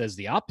actually says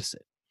the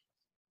opposite.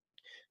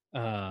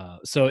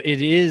 So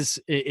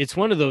it's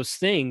one of those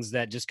things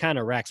that just kind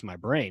of racks my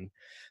brain.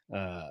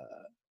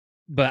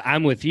 But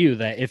I'm with you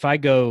that if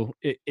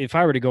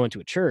I were to go into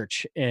a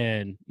church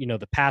and, you know,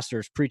 the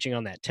pastor's preaching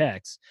on that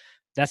text,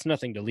 that's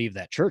nothing to leave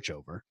that church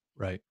over.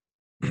 Right.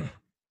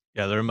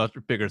 Yeah, there are much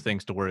bigger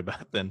things to worry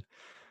about than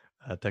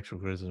textual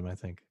criticism, I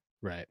think.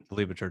 Right. To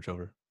leave a church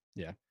over.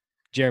 Yeah.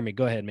 Jeremy,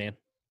 go ahead, man.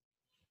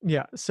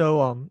 Yeah.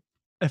 So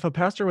if a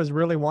pastor was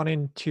really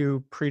wanting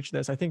to preach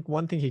this, I think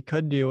one thing he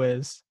could do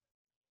is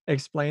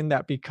explain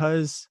that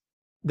because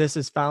this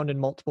is found in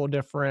multiple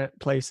different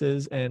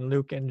places in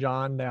Luke and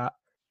John, that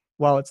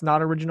while it's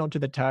not original to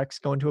the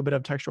text, go into a bit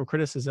of textual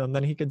criticism,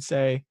 then he could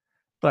say,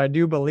 but I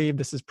do believe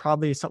this is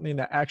probably something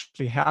that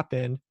actually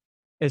happened.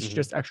 It's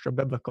just extra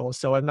biblical.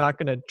 So I'm not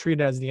going to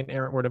treat it as the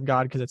inerrant word of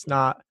God because it's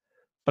not,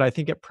 but I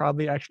think it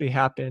probably actually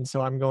happened.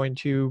 So I'm going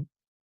to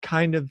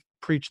kind of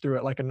preach through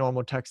it like a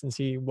normal text and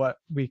see what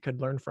we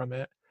could learn from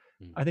it.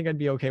 I think I'd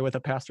be okay with a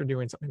pastor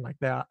doing something like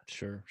that.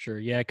 Sure.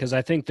 Yeah, because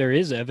I think there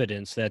is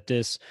evidence that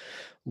this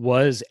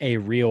was a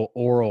real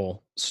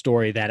oral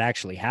story that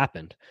actually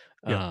happened.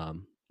 Yeah.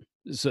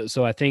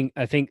 So I think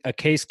a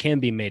case can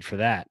be made for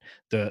that.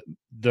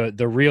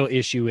 The real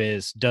issue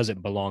is, does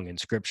it belong in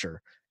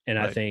Scripture? And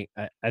Right.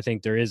 I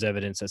think there is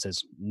evidence that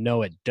says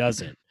no, it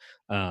doesn't.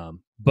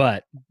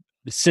 But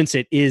since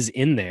it is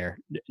in there,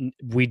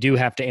 we do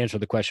have to answer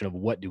the question of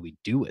what do we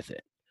do with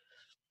it,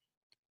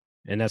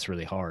 and that's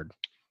really hard.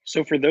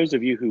 So for those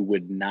of you who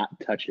would not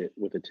touch it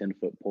with a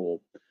 10-foot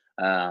pole,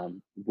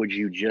 would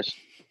you just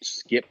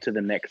skip to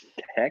the next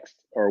text,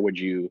 or would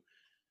you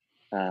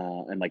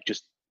and like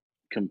just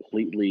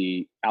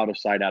completely out of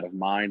sight, out of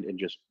mind, and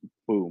just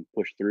boom,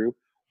 push through?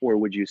 Or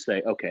would you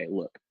say, okay,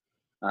 look,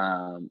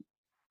 I'm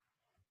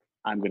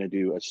going to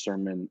do a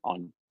sermon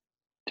on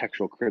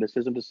textual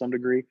criticism to some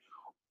degree?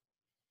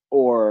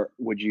 Or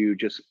would you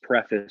just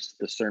preface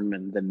the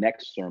sermon, the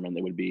next sermon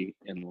that would be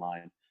in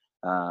line,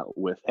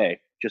 with, hey,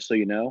 just so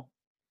you know,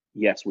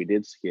 yes, we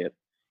did skip,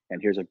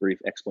 and here's a brief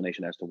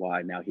explanation as to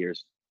why. Now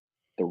here's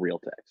the real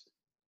text.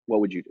 What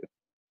would you do?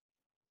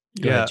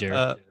 Go ahead,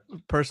 Jared.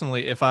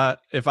 Personally, if I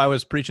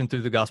was preaching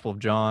through the Gospel of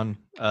John,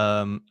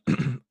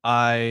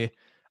 I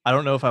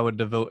don't know if I would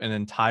devote an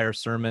entire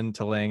sermon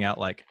to laying out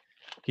like,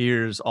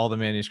 here's all the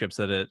manuscripts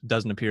that it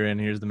doesn't appear in,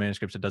 here's the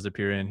manuscripts it does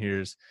appear in,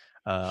 here's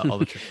all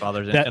the church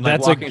fathers. And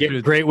that's a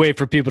great way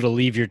for people to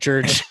leave your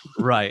church.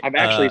 Right. I've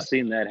actually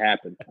seen that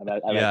happen.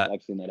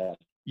 I've seen that happen.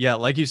 Yeah,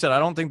 like you said, I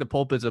don't think the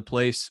pulpit's a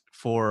place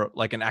for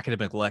like an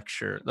academic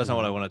lecture. That's not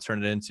what I want to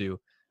turn it into.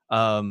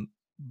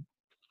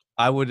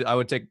 I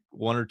would take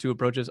one or two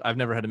approaches. I've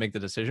never had to make the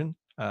decision.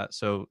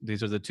 So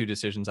these are the two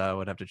decisions I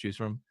would have to choose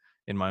from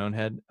in my own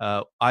head.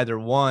 Either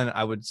one,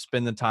 I would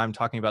spend the time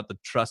talking about the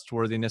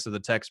trustworthiness of the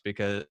text,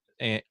 because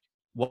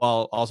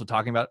while also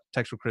talking about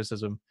textual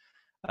criticism,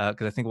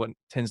 because I think what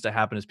tends to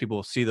happen is people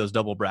will see those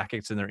double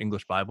brackets in their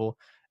English Bible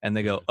and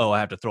they go, oh, I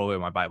have to throw away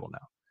my Bible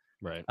now.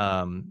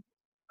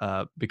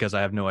 Right. Because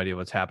I have no idea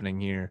what's happening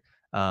here.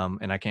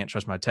 And I can't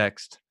trust my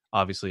text,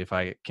 obviously, if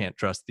I can't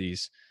trust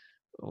these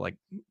like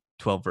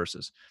 12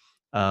 verses,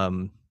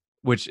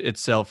 which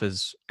itself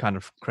is kind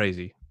of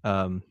crazy.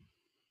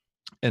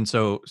 And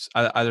so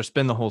I either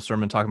spend the whole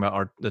sermon talking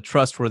about the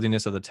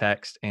trustworthiness of the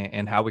text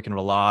and how we can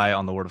rely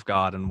on the Word of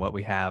God and what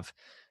we have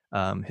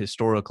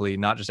historically,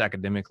 not just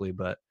academically,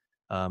 but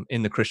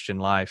in the Christian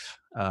life,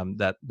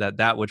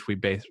 that which we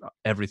base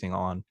everything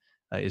on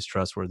is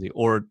trustworthy.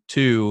 Or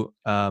two,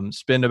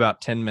 spend about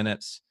 10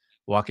 minutes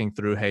walking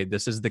through, hey,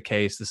 this is the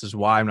case. This is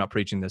why I'm not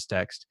preaching this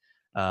text.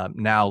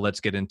 Now let's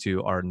get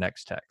into our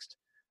next text,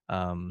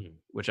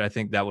 which I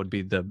think that would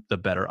be the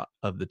better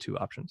of the two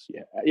options.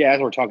 Yeah.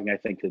 As we're talking, I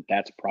think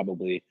that's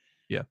probably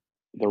the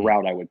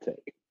route I would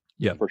take.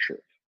 Yeah, for sure.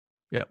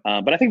 Yeah.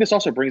 But I think this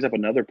also brings up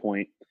another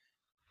point.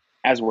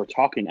 As we're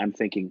talking, I'm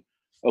thinking,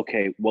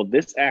 okay, well,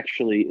 this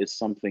actually is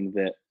something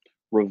that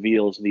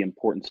reveals the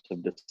importance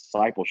of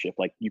discipleship.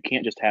 Like, you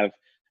can't just have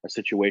a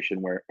situation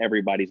where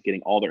everybody's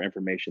getting all their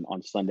information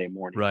on Sunday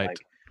morning. Right. Like,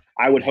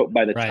 I would hope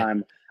by the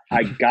time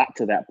I got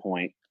to that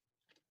point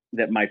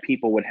that my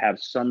people would have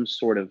some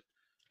sort of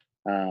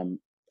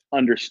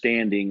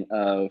understanding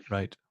of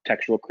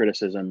textual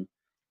criticism,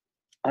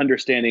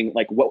 understanding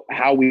like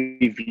how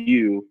we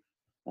view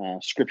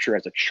scripture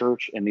as a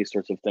church and these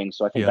sorts of things.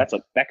 So I think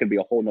that could be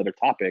a whole nother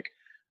topic,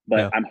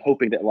 but I'm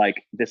hoping that like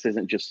this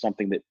isn't just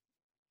something that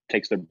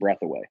takes their breath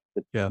away.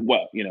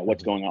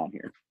 What's going on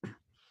here?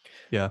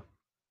 Yeah,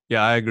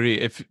 I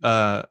agree.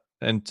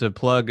 And to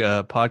plug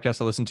a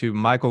podcast I listened to,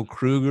 Michael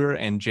Kruger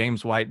and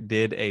James White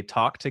did a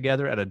talk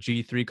together at a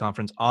G3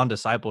 conference on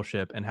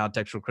discipleship and how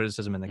textual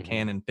criticism and the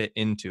canon fit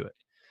into it.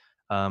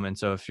 And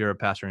so if you're a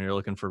pastor and you're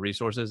looking for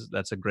resources,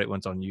 that's a great one.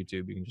 It's on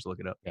YouTube. You can just look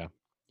it up.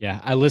 Yeah.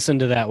 I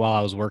listened to that while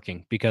I was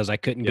working because I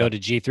couldn't go to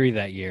G3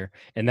 that year.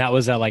 And that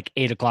was at like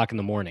 8:00 in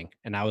the morning.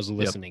 And I was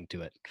listening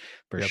to it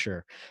for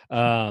sure.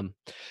 And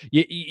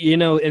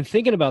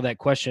thinking about that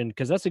question,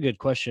 because that's a good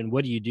question.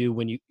 What do you do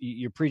when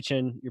you're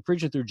preaching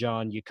through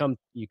John, you come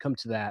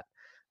to that,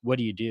 what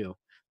do you do?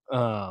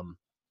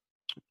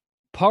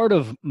 Part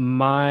of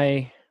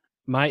my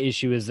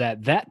issue is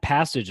that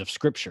passage of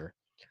scripture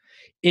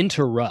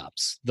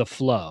interrupts the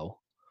flow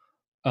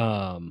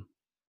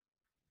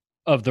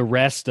of the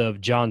rest of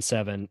John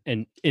 7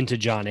 and into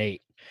John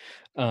 8.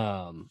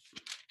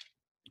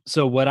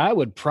 So what I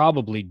would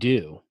probably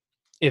do,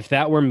 if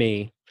that were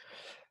me,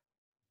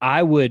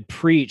 I would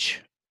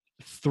preach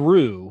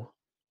through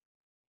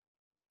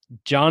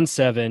John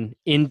 7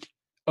 in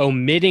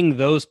omitting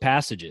those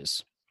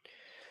passages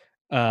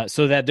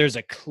so that there's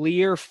a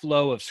clear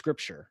flow of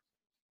scripture.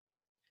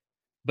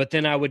 But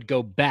then I would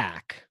go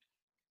back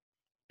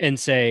and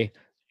say,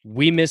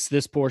 we missed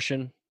this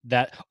portion.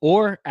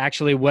 Or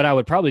actually what I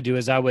would probably do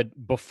is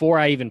before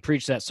I even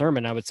preach that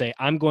sermon, I would say,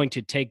 I'm going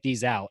to take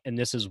these out and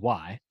this is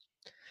why,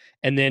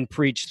 and then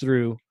preach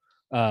through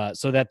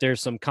so that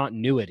there's some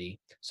continuity,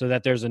 so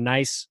that there's a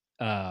nice,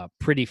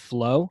 pretty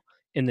flow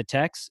in the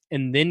text,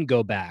 and then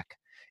go back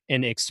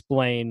and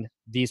explain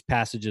these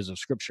passages of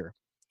scripture.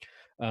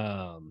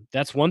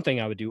 That's one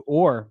thing I would do,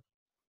 or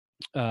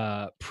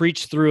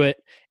preach through it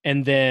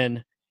and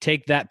then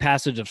take that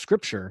passage of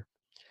scripture,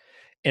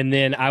 and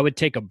then I would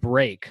take a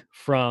break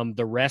from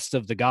the rest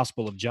of the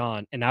Gospel of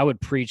John, and I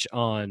would preach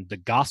on the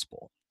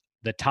gospel,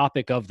 the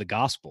topic of the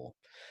gospel,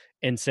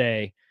 and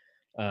say,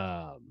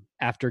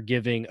 after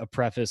giving a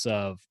preface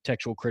of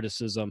textual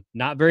criticism,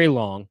 not very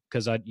long,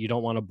 because you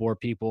don't want to bore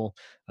people.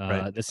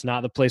 Right. That's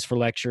not the place for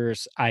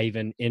lectures.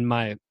 In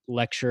my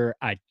lecture,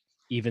 I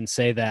even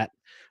say that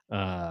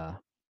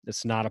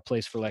it's not a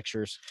place for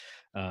lectures.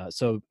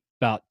 So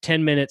about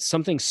 10 minutes,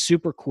 something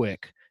super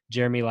quick,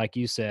 Jeremy, like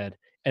you said,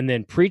 and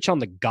then preach on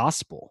the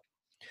gospel.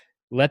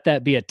 Let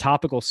that be a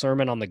topical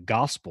sermon on the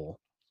gospel.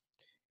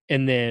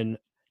 And then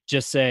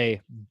just say,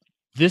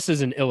 this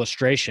is an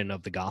illustration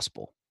of the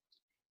gospel.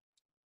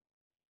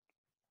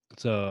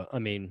 So, I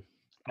mean,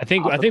 I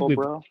think we.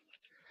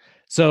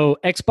 So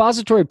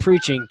expository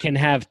preaching can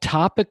have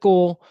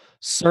topical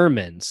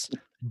sermons,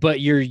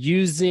 but you're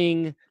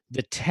using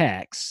the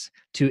text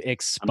to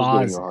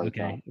expose.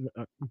 Okay,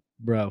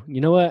 bro.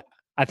 You know what?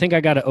 I think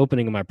I got an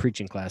opening in my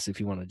preaching class if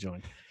you want to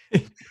join.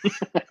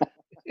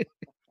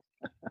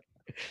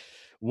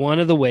 One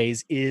of the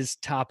ways is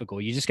topical.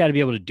 You just got to be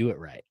able to do it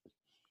right.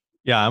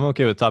 Yeah, I'm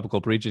okay with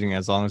topical preaching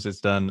as long as it's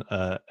done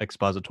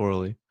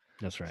expositorily.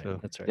 That's right. So,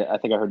 that's right. Yeah, I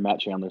think I heard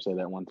Matt Chandler say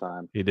that one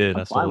time. He did.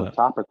 I'm fine with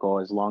topical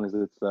as long as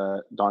it's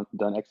done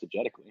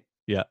exegetically.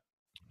 Yeah.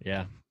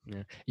 Yeah.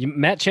 Yeah.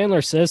 Matt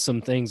Chandler says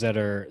some things that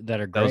are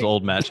great. That was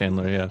old Matt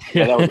Chandler. Yeah.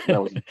 Yeah,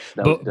 that was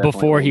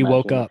before he Matt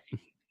woke Chandler. up.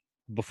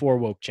 Before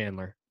woke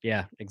Chandler.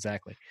 Yeah,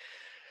 exactly.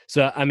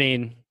 So, I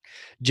mean,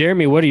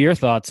 Jeremy, what are your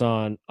thoughts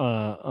on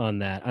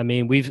that? I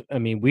mean,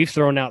 we've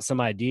thrown out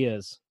some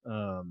ideas.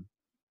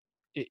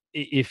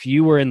 If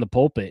you were in the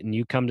pulpit and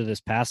you come to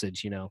this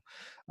passage,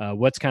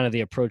 what's kind of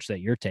the approach that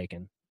you're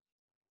taking?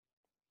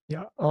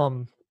 Yeah.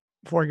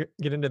 Before I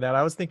get into that,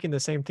 I was thinking the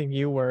same thing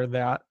you were,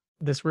 that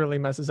this really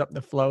messes up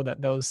the flow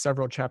that those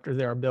several chapters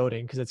they are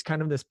building, because it's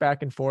kind of this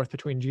back and forth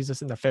between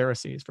Jesus and the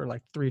Pharisees for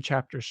like 3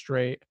 chapters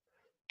straight.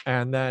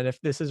 And then if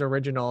this is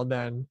original,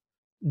 then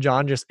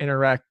John just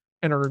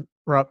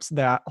interrupts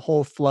that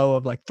whole flow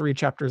of like 3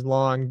 chapters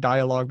long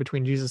dialogue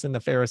between Jesus and the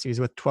Pharisees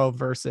with 12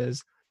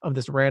 verses of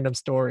this random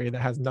story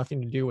that has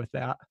nothing to do with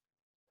that.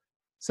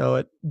 So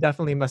it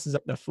definitely messes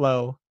up the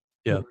flow.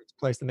 Yeah. Where it's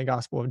placed in the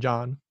Gospel of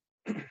John.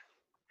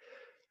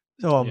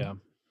 So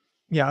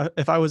yeah,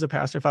 if I was a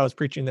pastor, if I was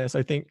preaching this,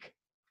 I think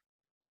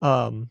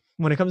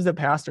when it comes to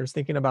pastors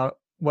thinking about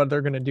what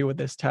they're going to do with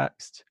this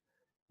text,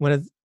 when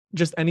it's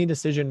just any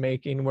decision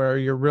making where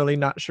you're really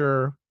not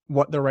sure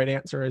what the right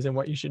answer is and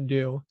what you should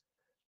do,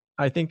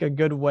 I think a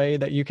good way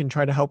that you can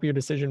try to help your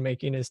decision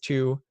making is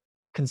to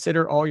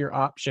consider all your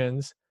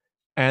options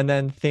and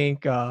then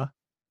think,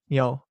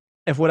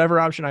 if whatever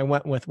option I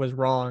went with was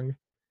wrong,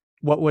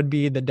 what would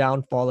be the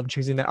downfall of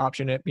choosing that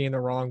option and it being the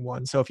wrong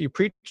one? So if you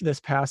preach this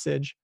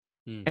passage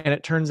and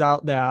it turns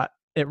out that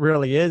it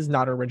really is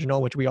not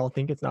original, which we all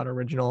think it's not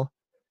original,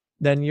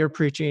 then you're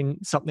preaching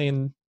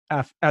something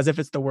as if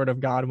it's the word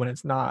of God when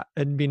it's not.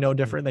 It'd be no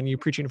different than you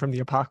preaching from the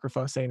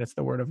Apocrypha saying it's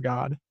the word of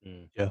God.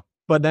 Yeah.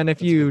 But then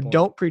if you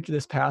don't preach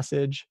this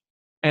passage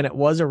and it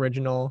was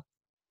original,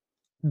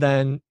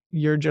 then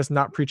you're just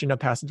not preaching a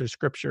passage of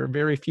scripture.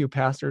 Very few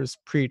pastors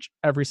preach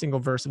every single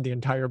verse of the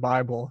entire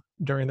Bible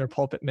during their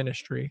pulpit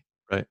ministry.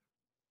 Right.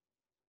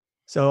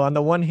 So on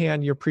the one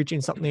hand, you're preaching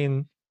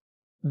something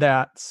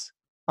that's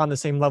on the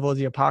same level as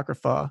the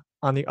Apocrypha.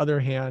 On the other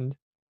hand,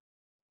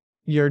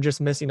 you're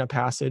just missing a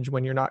passage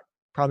when you're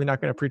probably not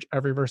going to preach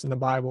every verse in the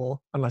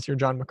Bible unless you're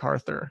John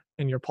MacArthur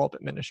in your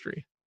pulpit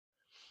ministry.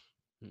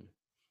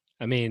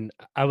 I mean,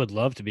 I would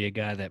love to be a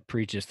guy that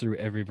preaches through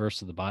every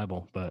verse of the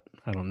Bible, but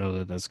I don't know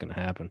that that's going to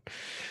happen.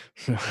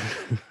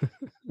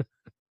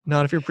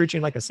 Not if you're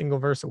preaching like a single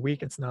verse a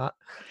week, it's not.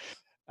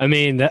 I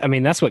mean,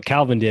 that's what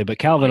Calvin did, but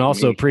Calvin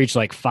also preached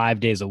like 5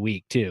 days a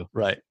week too.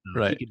 Right.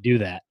 Right. He could do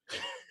that.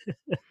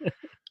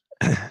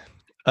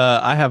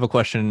 I have a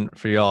question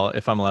for y'all,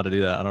 if I'm allowed to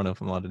do that. I don't know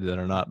if I'm allowed to do that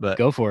or not, but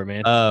go for it,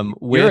 man.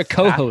 You're a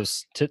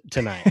co-host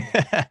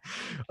tonight.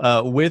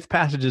 With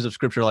passages of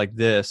scripture like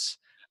this,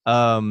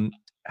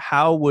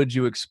 how would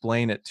you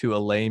explain it to a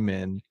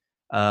layman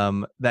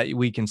that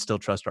we can still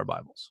trust our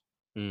Bibles?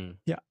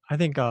 Yeah, I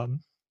think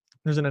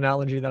there's an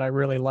analogy that I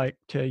really like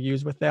to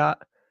use with that.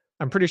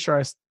 I'm pretty sure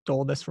I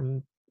stole this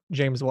from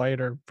James White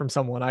or from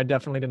someone. I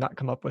definitely did not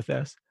come up with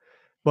this.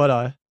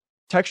 But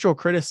textual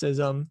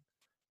criticism,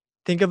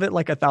 think of it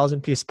like a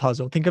 1,000-piece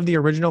puzzle. Think of the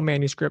original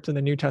manuscripts in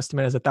the New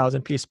Testament as a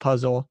 1,000-piece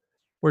puzzle.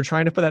 we're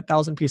trying to put that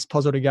 1,000-piece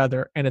puzzle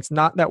together. And it's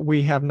not that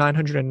we have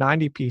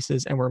 990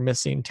 pieces and we're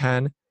missing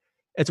 10.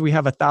 It's we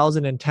have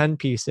 1,010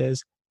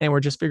 pieces and we're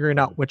just figuring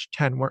out which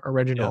 10 weren't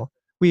original.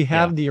 We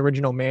have the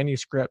original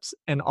manuscripts,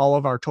 and all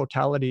of our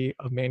totality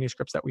of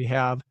manuscripts that we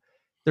have,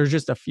 there's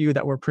just a few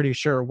that we're pretty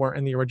sure weren't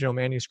in the original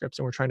manuscripts,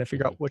 and we're trying to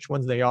figure out which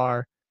ones they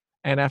are.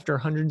 And after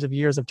hundreds of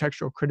years of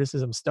textual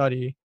criticism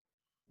study,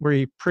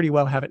 we pretty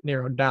well have it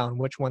narrowed down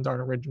which ones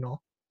aren't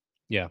original.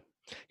 Yeah.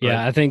 Right.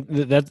 I think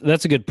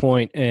that's a good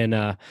point. And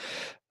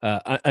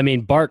I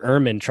mean, Bart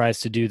Ehrman tries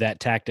to do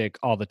that tactic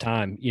all the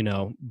time.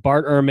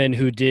 Bart Ehrman,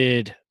 who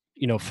did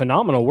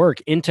phenomenal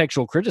work in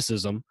textual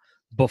criticism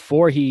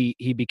before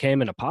he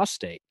became an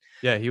apostate.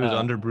 Yeah, he was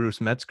under Bruce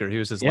Metzger. He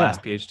was his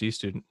last PhD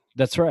student.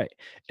 That's right.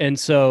 And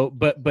so,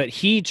 but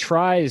he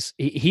tries.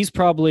 He's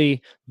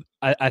probably,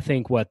 I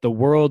think, the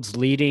world's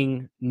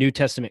leading New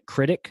Testament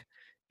critic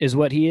is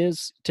what he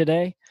is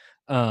today.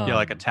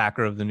 Like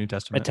attacker of the New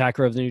Testament.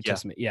 Attacker of the New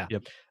Testament. Yeah.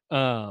 Yep.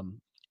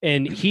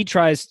 And he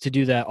tries to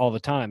do that all the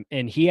time.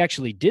 And he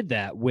actually did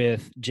that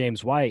with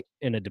James White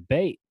in a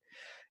debate.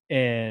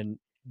 And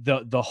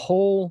the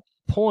whole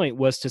point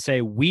was to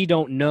say, we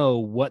don't know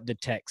what the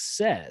text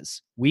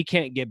says. We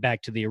can't get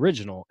back to the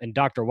original. And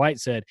Dr. White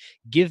said,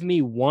 give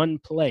me one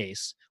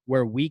place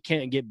where we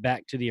can't get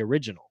back to the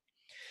original.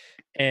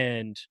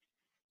 And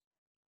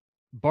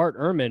Bart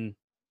Ehrman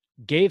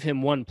gave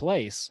him one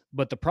place,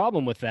 but the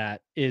problem with that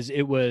is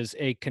it was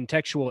a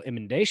contextual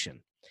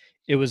emendation.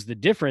 It was the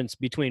difference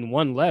between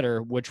one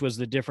letter, which was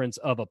the difference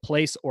of a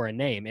place or a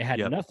name. It had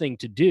nothing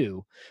to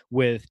do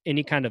with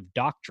any kind of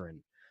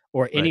doctrine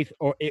or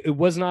or it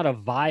was not a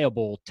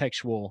viable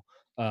textual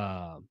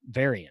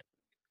variant.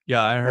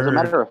 Yeah, I heard. As a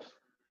matter of,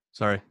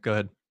 sorry, go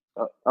ahead.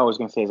 I was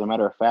going to say, as a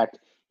matter of fact,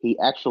 he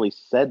actually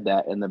said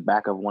that in the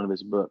back of one of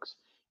his books.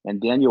 And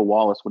Daniel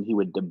Wallace, when he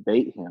would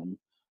debate him,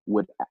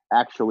 would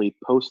actually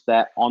post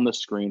that on the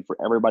screen for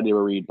everybody to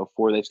read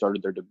before they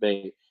started their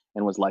debate,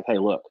 and was like, hey,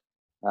 look,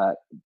 I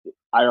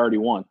already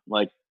won.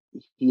 Like,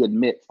 he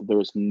admits that there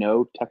is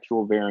no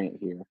textual variant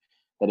here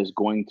that is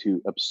going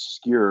to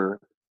obscure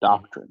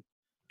doctrine.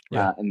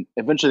 And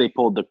eventually they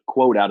pulled the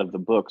quote out of the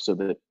book so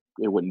that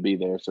it wouldn't be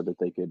there, so that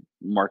they could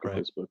market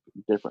this book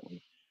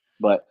differently.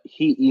 But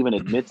he even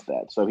admits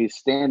that. So he's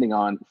standing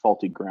on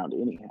faulty ground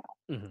anyhow.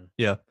 Mm-hmm.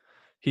 Yeah.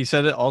 He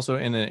said it also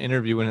in an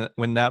interview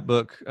when that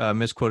book,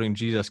 Misquoting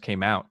Jesus,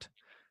 came out.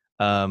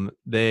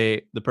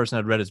 The person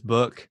had read his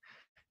book,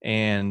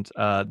 and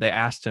they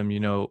asked him,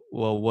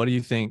 well, what do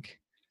you think?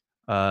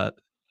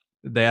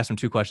 They asked him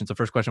two questions. The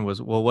first question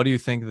was, well, what do you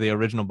think the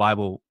original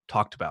Bible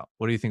talked about?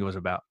 What do you think it was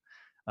about?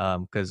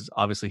 Because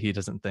obviously he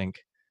doesn't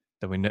think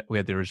that we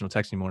had the original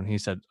text anymore. And he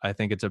said, I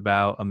think it's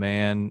about a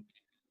man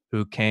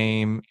who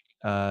came,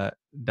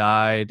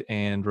 died,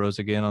 and rose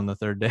again on the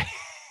third day.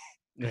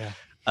 Yeah.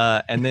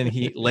 And then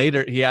he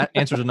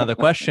answers another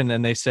question,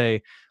 and they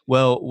say,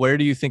 well, where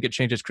do you think it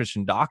changes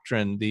Christian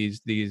doctrine, these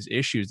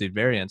issues, these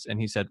variants? And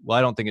he said, well,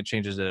 I don't think it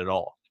changes it at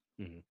all.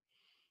 Mm-hmm.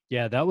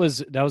 Yeah, that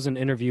was an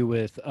interview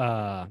with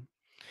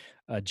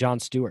Jon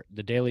Stewart,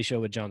 The Daily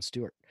Show with Jon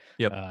Stewart.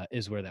 Yep.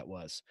 Is where that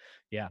was.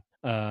 Yeah.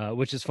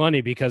 Which is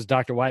funny because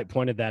Dr. White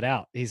pointed that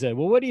out. He said,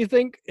 well, what do you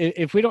think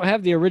if we don't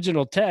have the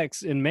original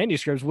text in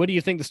manuscripts, what do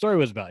you think the story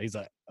was about? He's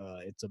like,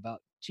 it's about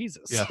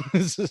Jesus. Yeah.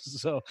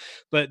 So,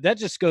 but that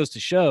just goes to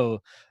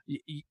show,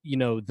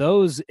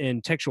 those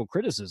in textual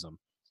criticism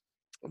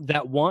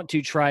that want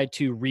to try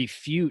to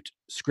refute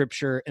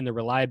scripture and the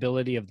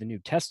reliability of the New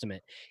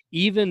Testament,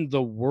 even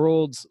the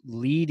world's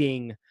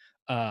leading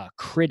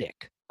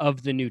critic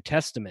of the New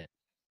Testament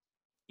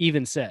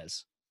even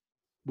says,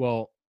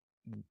 well,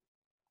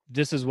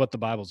 this is what the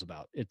Bible's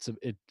about.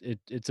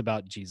 It's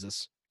about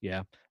Jesus.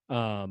 Yeah.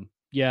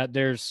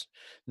 There's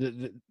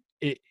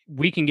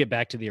we can get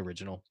back to the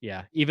original.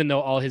 Yeah. Even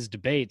though all his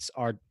debates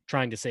are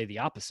trying to say the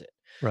opposite.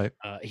 Right.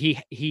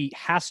 He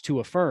has to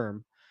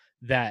affirm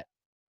that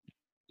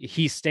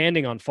he's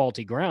standing on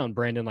faulty ground,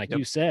 Brandon, like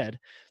you said,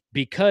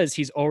 because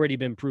he's already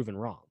been proven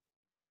wrong.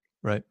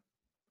 Right.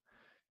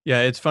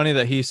 Yeah, it's funny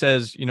that he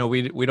says,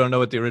 we don't know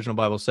what the original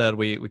Bible said.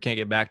 We can't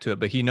get back to it,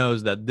 but he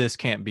knows that this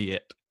can't be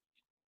it.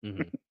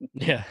 Mm-hmm.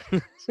 Yeah.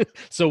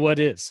 So what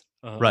is?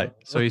 Right.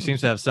 So he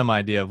seems to have some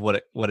idea of what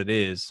it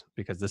is,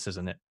 because this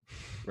isn't it.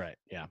 Right.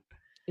 Yeah.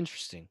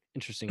 Interesting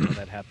how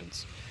that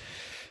happens.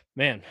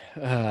 Man,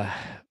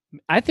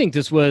 I think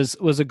this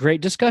was a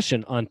great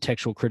discussion on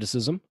textual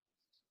criticism.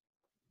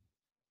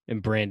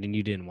 And Brandon,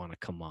 you didn't want to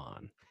come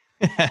on.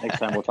 Next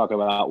time we'll talk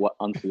about what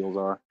unseals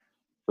are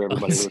for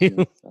everybody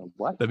listening.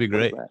 What? That'd be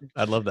great.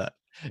 I'd love that.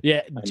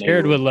 Yeah,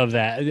 Jared would love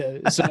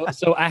that.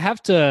 So I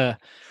have to,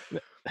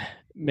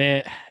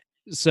 man.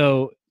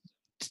 So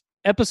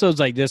episodes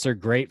like this are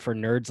great for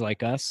nerds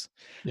like us.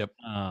 Yep.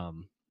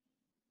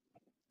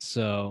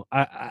 So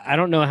I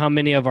don't know how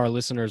many of our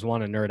listeners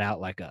want to nerd out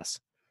like us.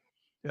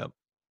 Yep.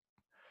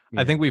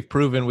 Yeah. I think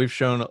we've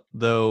shown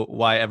though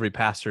why every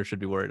pastor should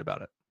be worried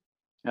about it.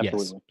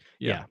 Absolutely.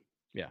 Yes.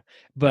 Yeah.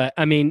 But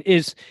I mean,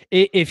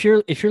 if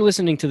you're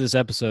listening to this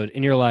episode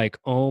and you're like,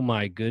 oh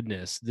my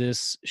goodness,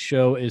 this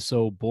show is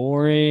so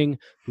boring.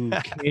 Who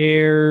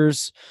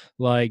cares?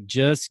 Like,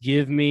 just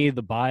give me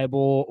the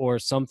Bible or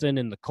something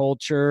in the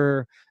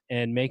culture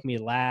and make me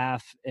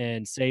laugh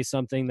and say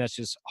something that's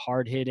just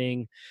hard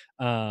hitting.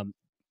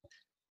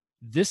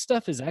 This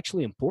stuff is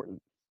actually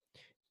important.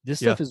 This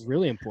stuff is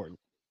really important.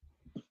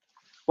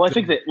 Well, I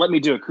think that, let me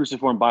do a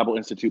Cruciform Bible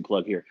Institute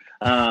plug here.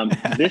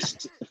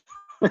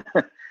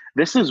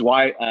 This is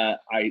why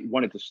I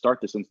wanted to start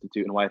this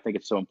institute and why I think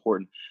it's so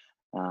important.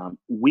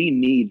 We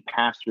need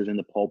pastors in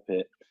the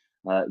pulpit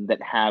that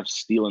have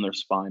steel in their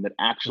spine, that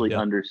actually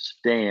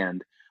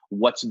understand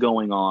what's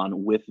going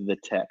on with the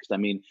text. I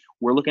mean,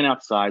 we're looking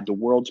outside, the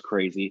world's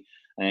crazy,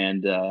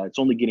 and it's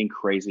only getting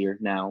crazier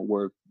now.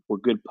 We're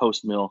good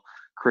post-mill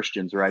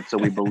Christians, right? So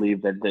we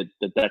believe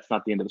that's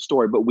not the end of the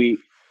story, but we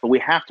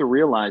have to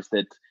realize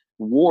that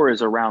war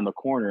is around the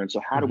corner. And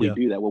so how do we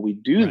do that? Well, we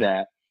do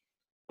that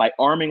by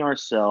arming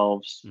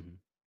ourselves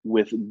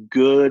with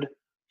good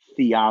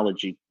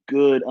theology,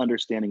 good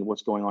understanding of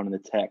what's going on in the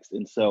text.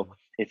 And so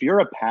if you're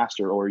a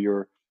pastor or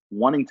you're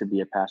wanting to be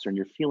a pastor and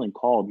you're feeling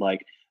called,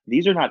 like,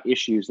 these are not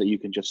issues that you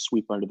can just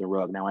sweep under the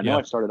rug. Now, I know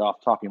I started off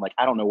talking like,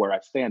 I don't know where I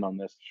stand on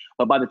this,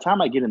 but by the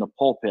time I get in the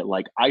pulpit,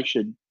 like, I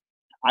should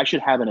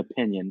have an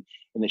opinion,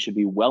 and they should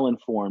be well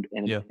informed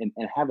and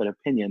have an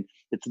opinion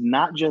that's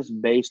not just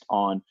based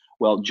on,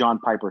 well, John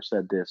Piper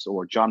said this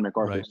or John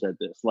MacArthur said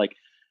this. Like,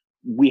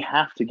 we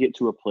have to get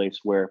to a place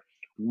where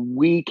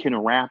we can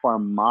wrap our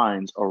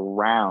minds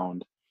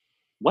around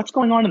what's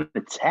going on in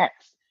the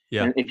text.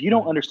 Yeah. And if you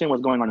don't understand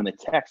what's going on in the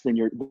text, then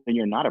you're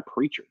not a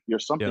preacher. You're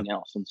something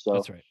else. And so,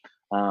 that's right.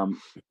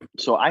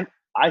 So I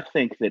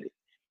think that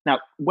now,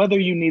 whether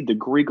you need the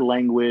Greek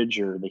language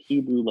or the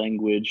Hebrew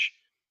language,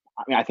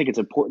 I mean, I think it's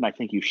important. I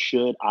think you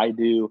should. I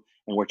do.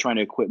 And we're trying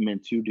to equip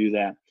men to do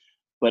that.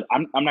 But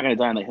I'm not going to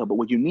die on that hill. But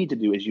what you need to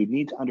do is you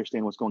need to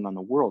understand what's going on in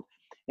the world.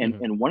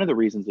 And one of the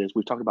reasons is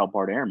we've talked about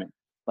Bart Ehrman.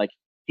 Like,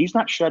 he's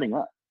not shutting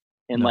up.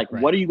 And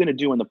what are you going to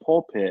do in the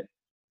pulpit?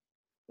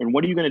 And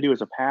what are you going to do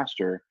as a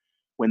pastor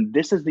when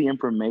this is the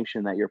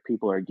information that your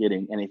people are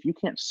getting? And if you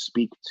can't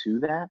speak to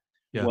that,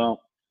 well,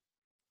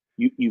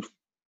 you've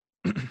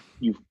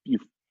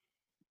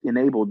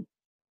enabled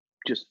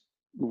just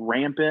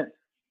rampant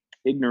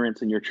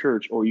ignorance in your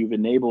church, or you've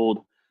enabled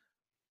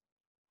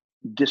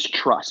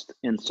distrust.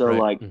 And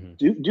so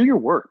do your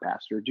work,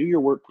 pastor, do your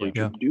work,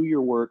 preacher, do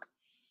your work,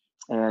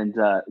 and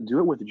do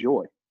it with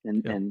joy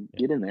and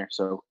get in there.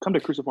 So come to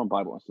Cruciform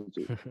Bible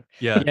Institute.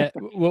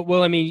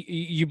 Well, I mean,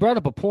 you brought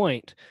up a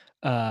point,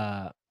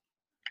 and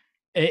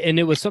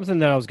it was something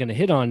that I was going to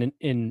hit on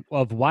in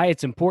of why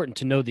it's important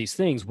to know these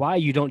things, why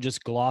you don't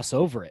just gloss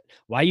over it,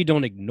 why you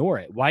don't ignore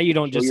it, why you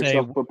don't just say,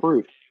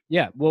 approved.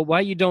 Yeah, well,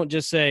 why you don't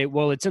just say,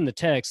 well, it's in the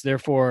text,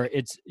 therefore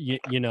it's,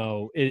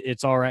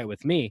 it's all right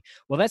with me.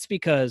 Well, that's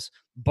because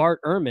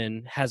Bart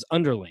Ehrman has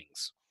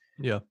underlings.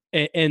 Yeah.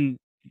 And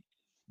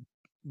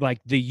like,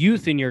 the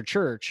youth in your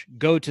church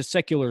go to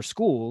secular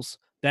schools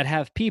that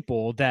have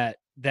people that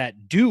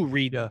do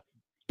read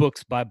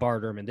books by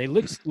Bart Ehrman. They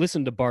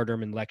listen to Bart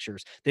Ehrman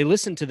lectures. They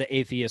listen to the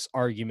atheist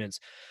arguments.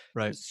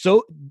 Right.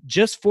 So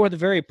just for the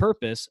very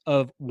purpose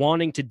of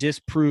wanting to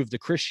disprove the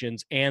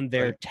Christians and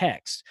their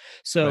text.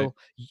 So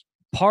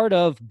part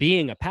of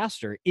being a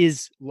pastor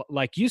is,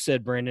 like you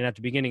said, Brandon, at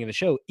the beginning of the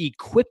show,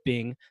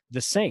 equipping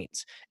the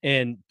saints.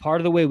 And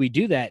part of the way we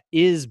do that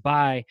is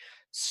by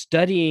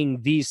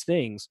studying these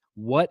things.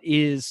 What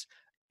is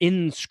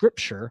in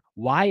Scripture,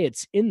 why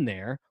it's in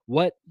there,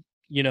 what,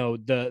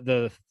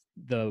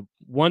 the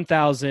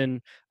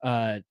 1,000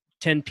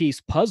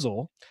 10-piece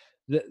puzzle,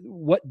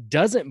 what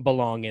doesn't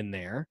belong in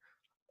there,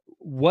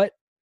 what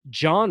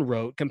John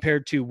wrote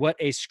compared to what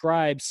a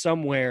scribe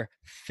somewhere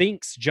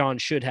thinks John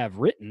should have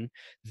written.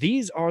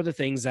 These are the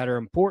things that are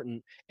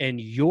important, and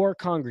your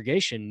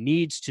congregation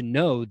needs to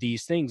know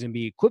these things and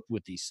be equipped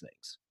with these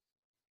things.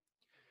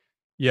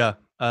 Yeah,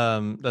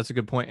 that's a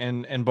good point.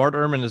 And Bart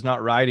Ehrman is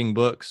not writing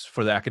books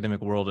for the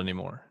academic world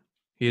anymore.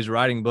 He is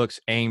writing books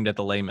aimed at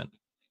the layman,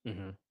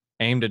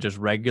 aimed at just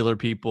regular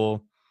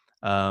people.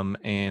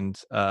 And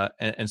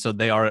so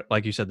they are,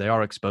 like you said, they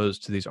are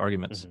exposed to these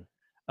arguments.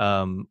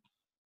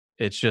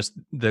 It's just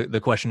the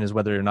question is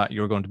whether or not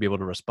you're going to be able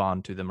to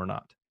respond to them or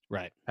not.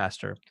 Right.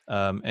 Pastor.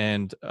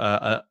 And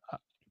to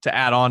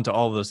add on to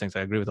all of those things,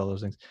 I agree with all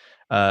those things.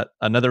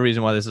 Another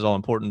reason why this is all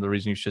important, the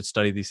reason you should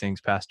study these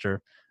things,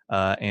 Pastor,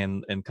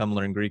 and come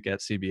learn Greek at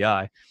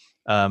CBI,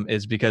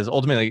 is because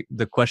ultimately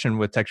the question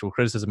with textual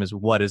criticism is,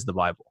 what is the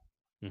Bible?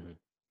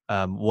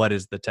 What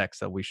is the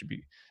text that we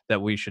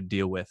should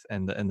deal with,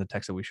 and the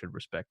text that we should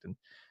respect?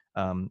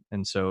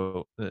 And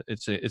so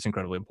it's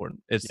incredibly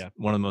important. It's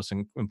one of the most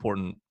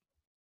important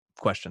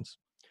questions.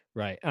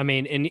 Right. I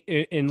mean,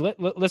 and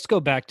let's go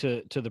back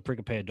to the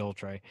pericope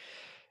adulterae,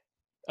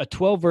 a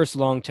 12-verse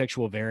long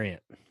textual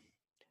variant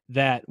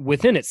that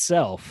within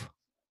itself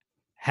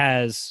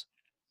has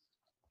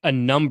a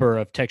number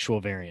of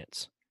textual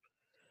variants.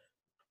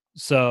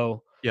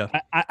 So Yeah.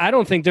 I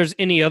don't think there's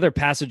any other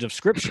passage of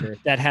scripture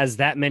that has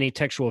that many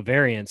textual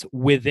variants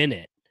within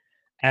it.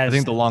 I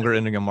think the longer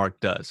ending of Mark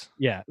does.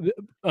 Yeah.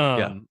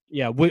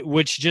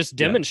 Which just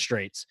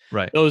demonstrates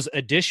those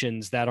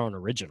additions that aren't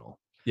original.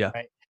 Yeah.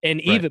 Right?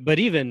 And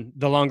even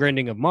the longer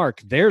ending of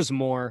Mark, there's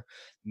more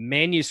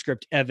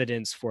manuscript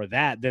evidence for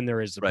that than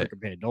there is the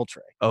Pericope Adulterae.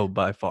 Oh,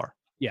 by far.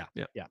 Yeah.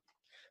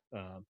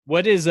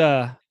 What is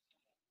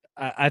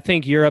I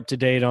think you're up to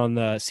date on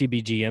the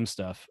CBGM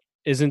stuff.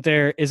 Isn't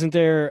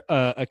there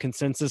a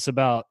consensus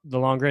about the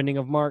longer ending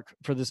of Mark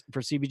for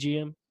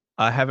CBGM?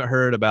 I haven't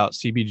heard about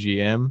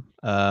CBGM.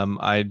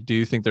 I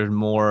do think there's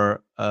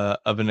more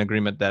of an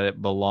agreement that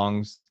it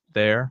belongs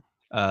there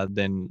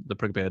than the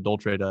Pericope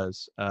Adulterae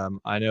does.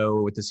 I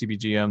know with the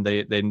CBGM,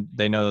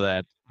 they know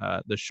that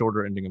the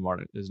shorter ending of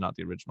Mark is not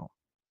the original.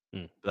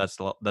 That's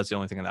the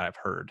only thing that I've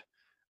heard,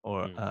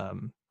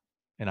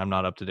 and I'm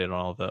not up to date on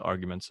all the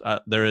arguments.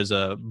 There is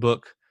a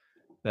book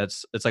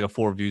it's like a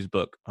 4 views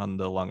book on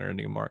the longer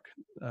ending of Mark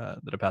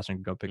that a pastor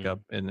can go pick up,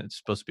 and it's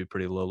supposed to be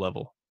pretty low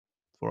level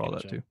for all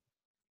that too.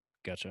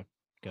 Gotcha.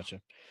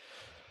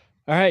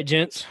 All right,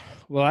 gents.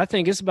 Well, I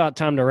think it's about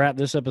time to wrap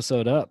this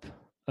episode up.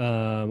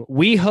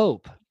 We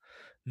hope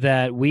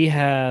that we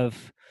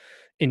have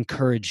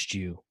encouraged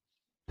you,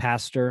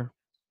 pastor,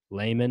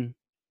 layman,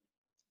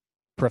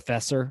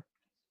 professor,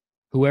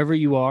 whoever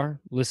you are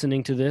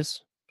listening to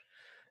this,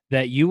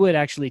 that you would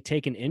actually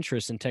take an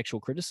interest in textual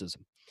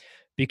criticism,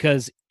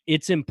 because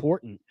it's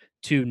important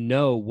to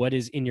know what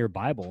is in your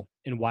Bible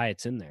and why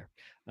it's in there,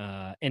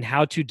 and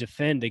how to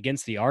defend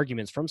against the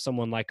arguments from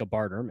someone like a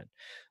Bart Ehrman.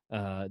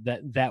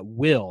 That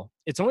will,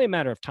 it's only a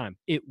matter of time.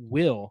 It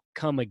will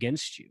come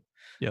against you.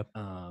 Yep.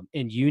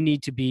 And you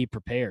need to be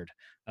prepared.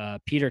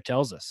 Peter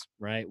tells us,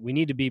 right? We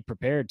need to be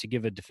prepared to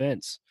give a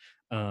defense.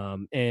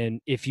 And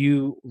if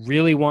you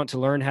really want to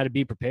learn how to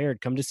be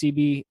prepared, come to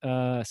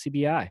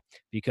CBI,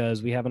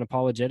 because we have an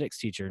apologetics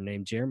teacher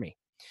named Jeremy.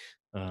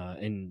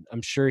 And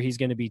I'm sure he's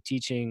going to be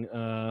teaching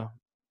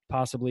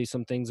possibly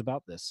some things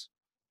about this.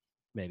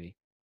 Maybe.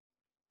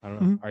 I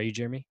don't know. Are you,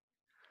 Jeremy?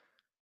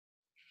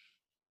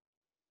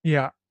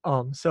 Yeah.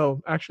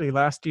 So actually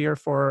last year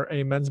for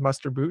a men's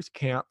muster boot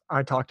camp,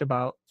 I talked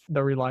about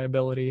the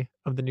reliability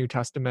of the New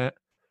Testament.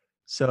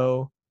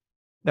 So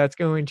that's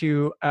going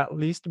to at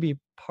least be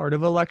part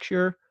of a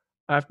lecture.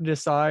 I have to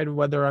decide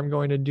whether I'm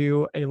going to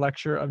do a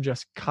lecture of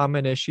just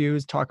common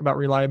issues, talk about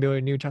reliability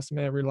of New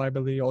Testament,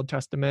 reliability of Old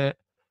Testament,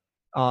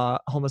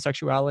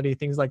 homosexuality,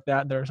 things like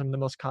that. That are some of the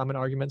most common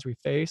arguments we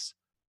face.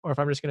 Or if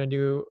I'm just going to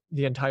do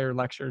the entire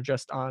lecture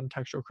just on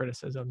textual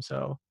criticism.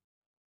 So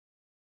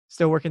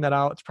still working that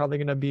out. It's probably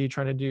going to be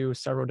trying to do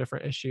several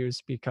different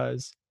issues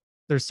because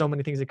there's so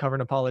many things to cover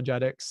in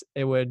apologetics.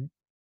 It would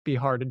be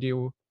hard to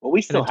do. Well,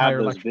 we still have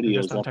those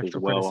videos up as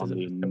well on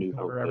the new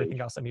cover everything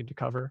else I need to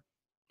cover.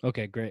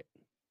 Okay, great.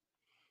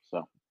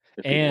 So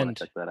if you want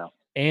to check that out.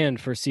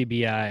 And for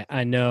CBI,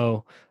 I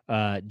know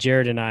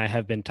Jared and I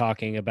have been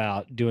talking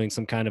about doing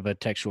some kind of a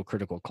textual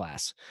critical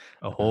class.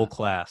 A whole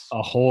class.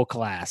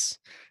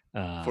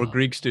 For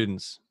Greek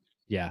students.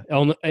 Yeah.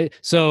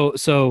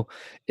 So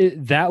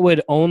that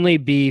would only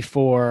be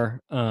for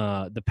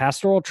the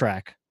pastoral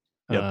track,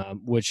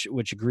 which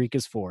Greek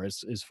is for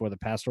the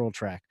pastoral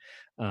track,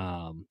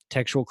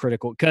 textual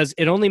critical, because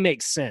it only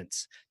makes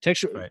sense.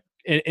 Textual. Right.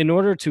 In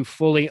order to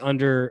fully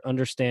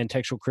understand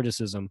textual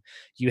criticism,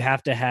 you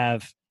have to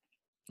have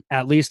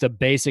at least a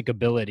basic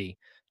ability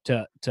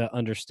to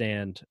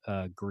understand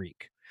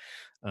Greek.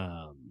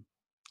 Yeah,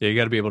 you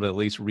got to be able to at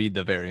least read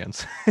the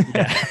variants.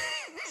 Yeah.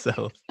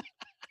 So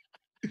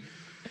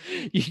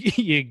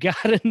you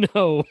gotta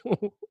know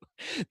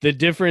the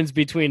difference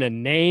between a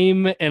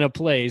name and a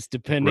place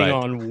depending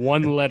on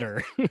one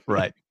letter.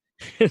 Right.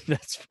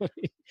 That's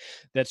funny.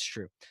 That's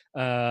true.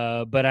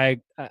 But I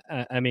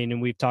mean,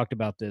 and we've talked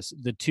about this,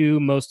 the two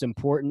most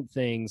important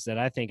things that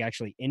I think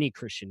actually any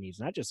Christian needs,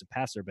 not just a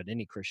pastor, but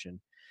any Christian,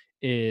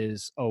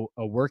 is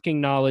a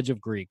working knowledge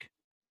of Greek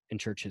and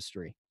church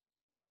history.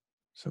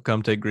 So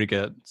come take Greek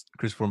at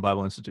Cruciform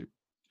Bible Institute.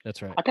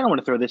 That's right. I kind of want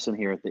to throw this in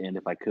here at the end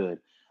if I could.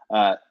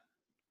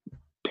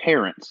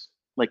 Parents,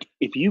 like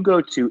if you go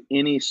to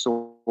any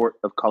sort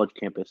of college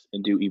campus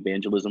and do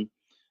evangelism,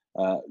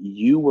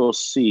 you will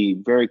see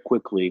very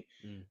quickly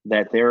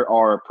that there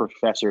are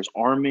professors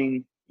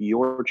arming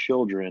your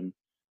children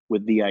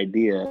with the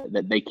idea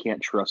that they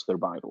can't trust their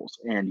Bibles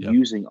and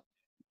using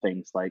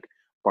things like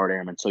Bart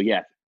Ehrman. So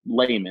yeah,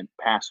 layman,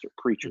 pastor,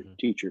 preacher,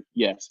 teacher,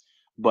 yes,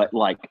 but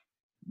like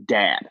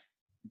dad,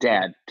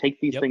 take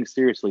these things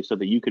seriously so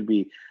that you could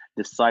be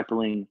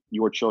discipling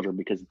your children,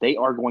 because they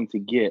are going to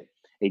get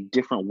a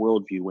different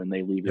worldview when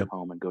they leave your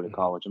home and go to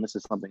college. And this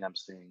is something I'm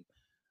seeing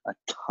a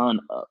ton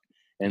of.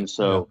 And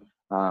so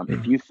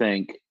if you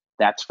think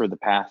that's for the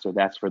pastor,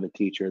 that's for the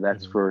teacher,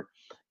 that's for,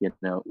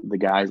 the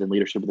guys in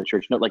leadership of the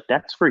church, no, like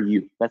that's for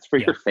you, that's for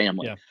your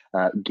family.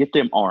 Get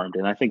them armed.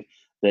 And I think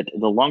that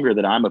the longer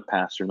that I'm a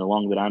pastor and the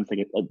longer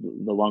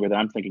that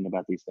I'm thinking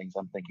about these things,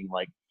 I'm thinking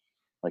like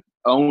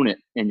own it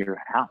in your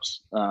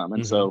house.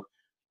 And so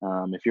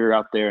if you're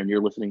out there and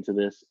you're listening to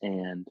this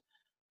and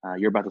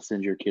You're about to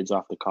send your kids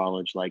off to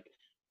college. Like,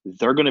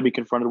 they're going to be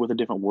confronted with a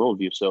different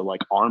worldview. So,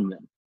 like, arm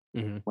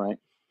them, right?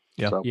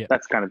 Yeah. So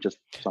that's kind of just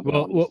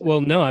something.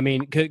 Well, no, I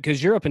mean,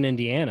 because you're up in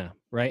Indiana,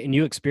 right? And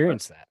you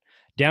experienced that.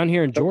 Down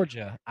here in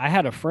Georgia, I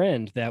had a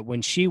friend that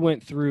when she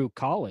went through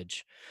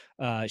college,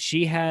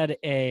 she had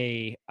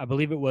I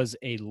believe it was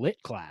a lit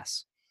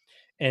class,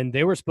 and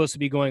they were supposed to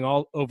be going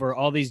all over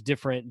all these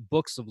different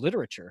books of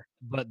literature,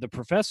 but the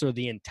professor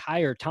the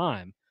entire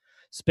time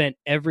spent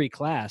every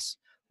class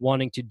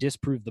wanting to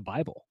disprove the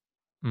Bible.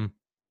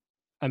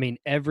 I mean,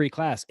 every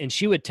class. And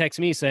she would text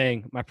me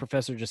saying, my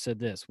professor just said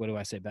this. What do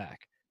I say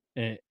back?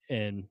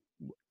 And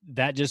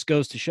that just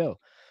goes to show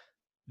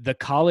the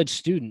college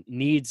student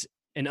needs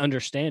an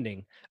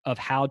understanding of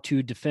how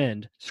to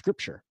defend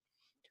Scripture,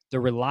 the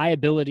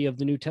reliability of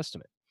the New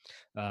Testament.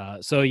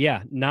 So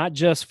yeah, not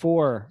just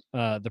for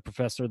the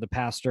professor, the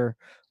pastor,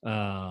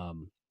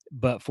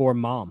 but for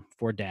mom,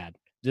 for dad.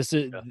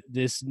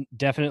 This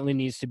definitely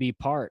needs to be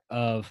part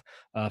of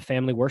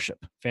family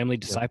worship, family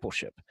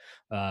discipleship,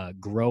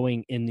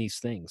 growing in these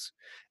things,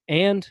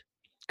 and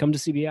come to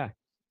CBI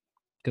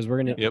because we're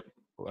gonna. Yep.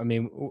 I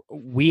mean,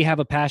 we have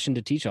a passion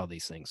to teach all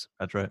these things.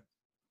 That's right.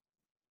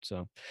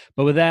 So,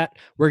 but with that,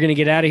 we're going to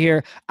get out of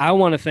here. I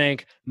want to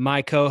thank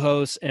my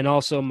co-hosts and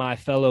also my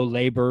fellow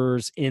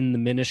laborers in the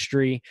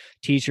ministry,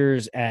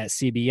 teachers at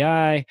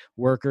CBI,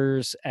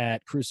 workers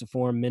at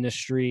Cruciform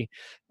Ministry,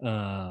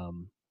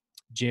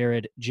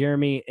 Jared,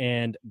 Jeremy,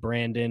 and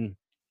Brandon.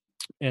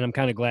 And I'm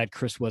kind of glad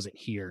Chris wasn't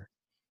here.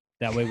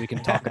 That way we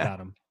can talk about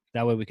him.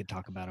 That way we could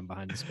talk about him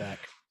behind his back.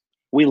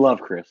 We love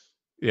Chris.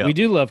 Yeah. We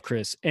do love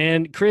Chris,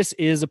 and Chris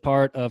is a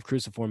part of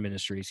Cruciform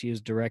Ministries. He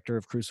is director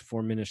of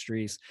Cruciform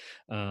Ministries.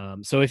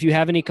 So if you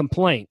have any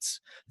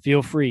complaints,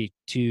 feel free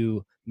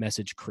to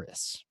message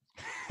Chris.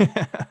 I'm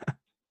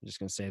just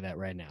going to say that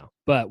right now.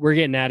 But we're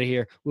getting out of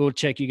here. We'll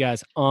check you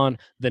guys on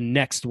the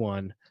next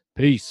one.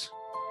 Peace.